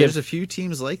 and there's a few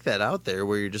teams like that out there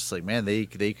where you're just like, man, they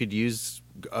could use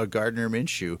a Gardner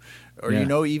Minshew, or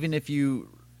even if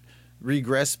you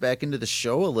regress back into the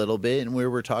show a little bit, and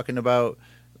where we're talking about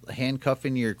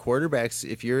handcuffing your quarterbacks,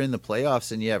 if you're in the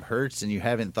playoffs and you have Hurts and you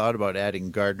haven't thought about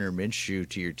adding Gardner Minshew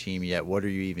to your team yet, what are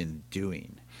you even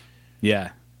doing?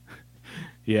 Yeah.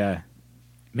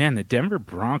 Man, the Denver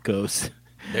Broncos.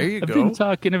 There you go. I've been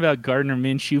talking about Gardner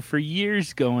Minshew for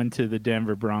years going to the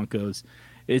Denver Broncos.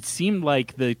 It seemed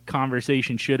like the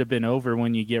conversation should have been over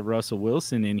when you get Russell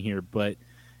Wilson in here, but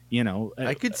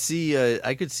I could see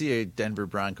a Denver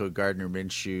Bronco Gardner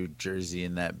Minshew jersey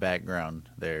in that background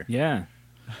there. Yeah.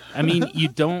 I mean, you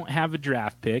don't have a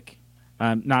draft pick,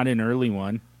 not an early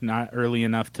one, not early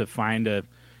enough to find a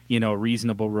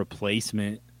reasonable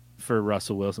replacement for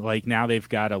Russell Wilson. Like now they've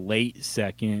got a late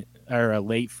second or a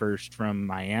late first from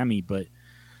Miami, but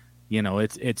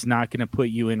it's not going to put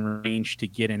you in range to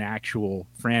get an actual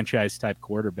franchise type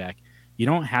quarterback. You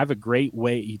don't have a great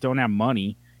way. You don't have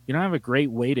money. You don't have a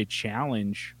great way to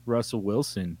challenge Russell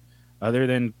Wilson other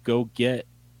than go get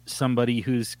somebody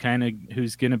who's going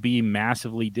to be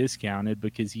massively discounted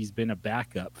because he's been a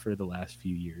backup for the last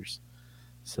few years.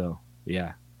 So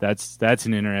yeah, that's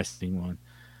an interesting one.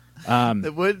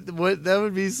 That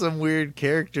would be some weird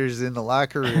characters in the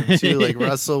locker room too, like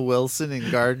Russell Wilson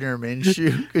and Gardner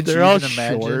Minshew. Could They're you all even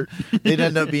imagine? short. They'd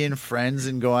end up being friends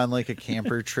and go on like a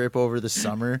camper trip over the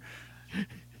summer.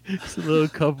 It's a little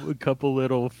couple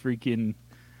little freaking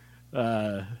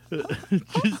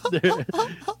just there.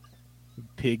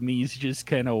 Pygmies just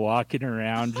kind of walking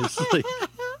around, just like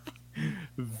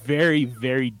very,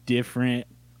 very different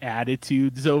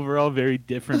attitudes overall, very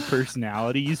different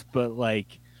personalities, but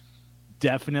like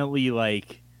definitely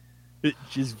like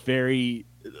just very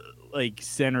like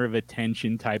center of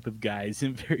attention type of guys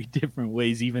in very different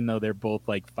ways, even though they're both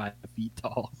like 5 feet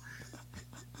tall.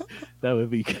 That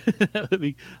would be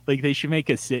like they should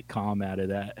make a sitcom out of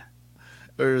that.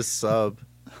 Or a sub.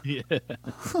 Yeah.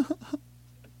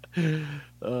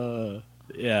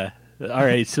 Yeah. All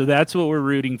right. So that's what we're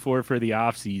rooting for the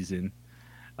off season.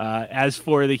 As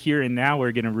for the here and now,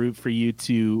 we're going to root for you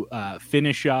to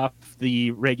finish off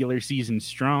the regular season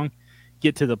strong,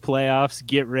 get to the playoffs,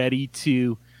 get ready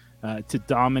to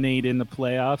dominate in the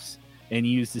playoffs, and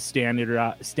use the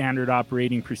standard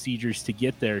operating procedures to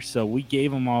get there. So we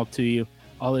gave them all to you.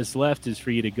 All that's left is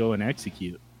for you to go and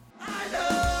execute.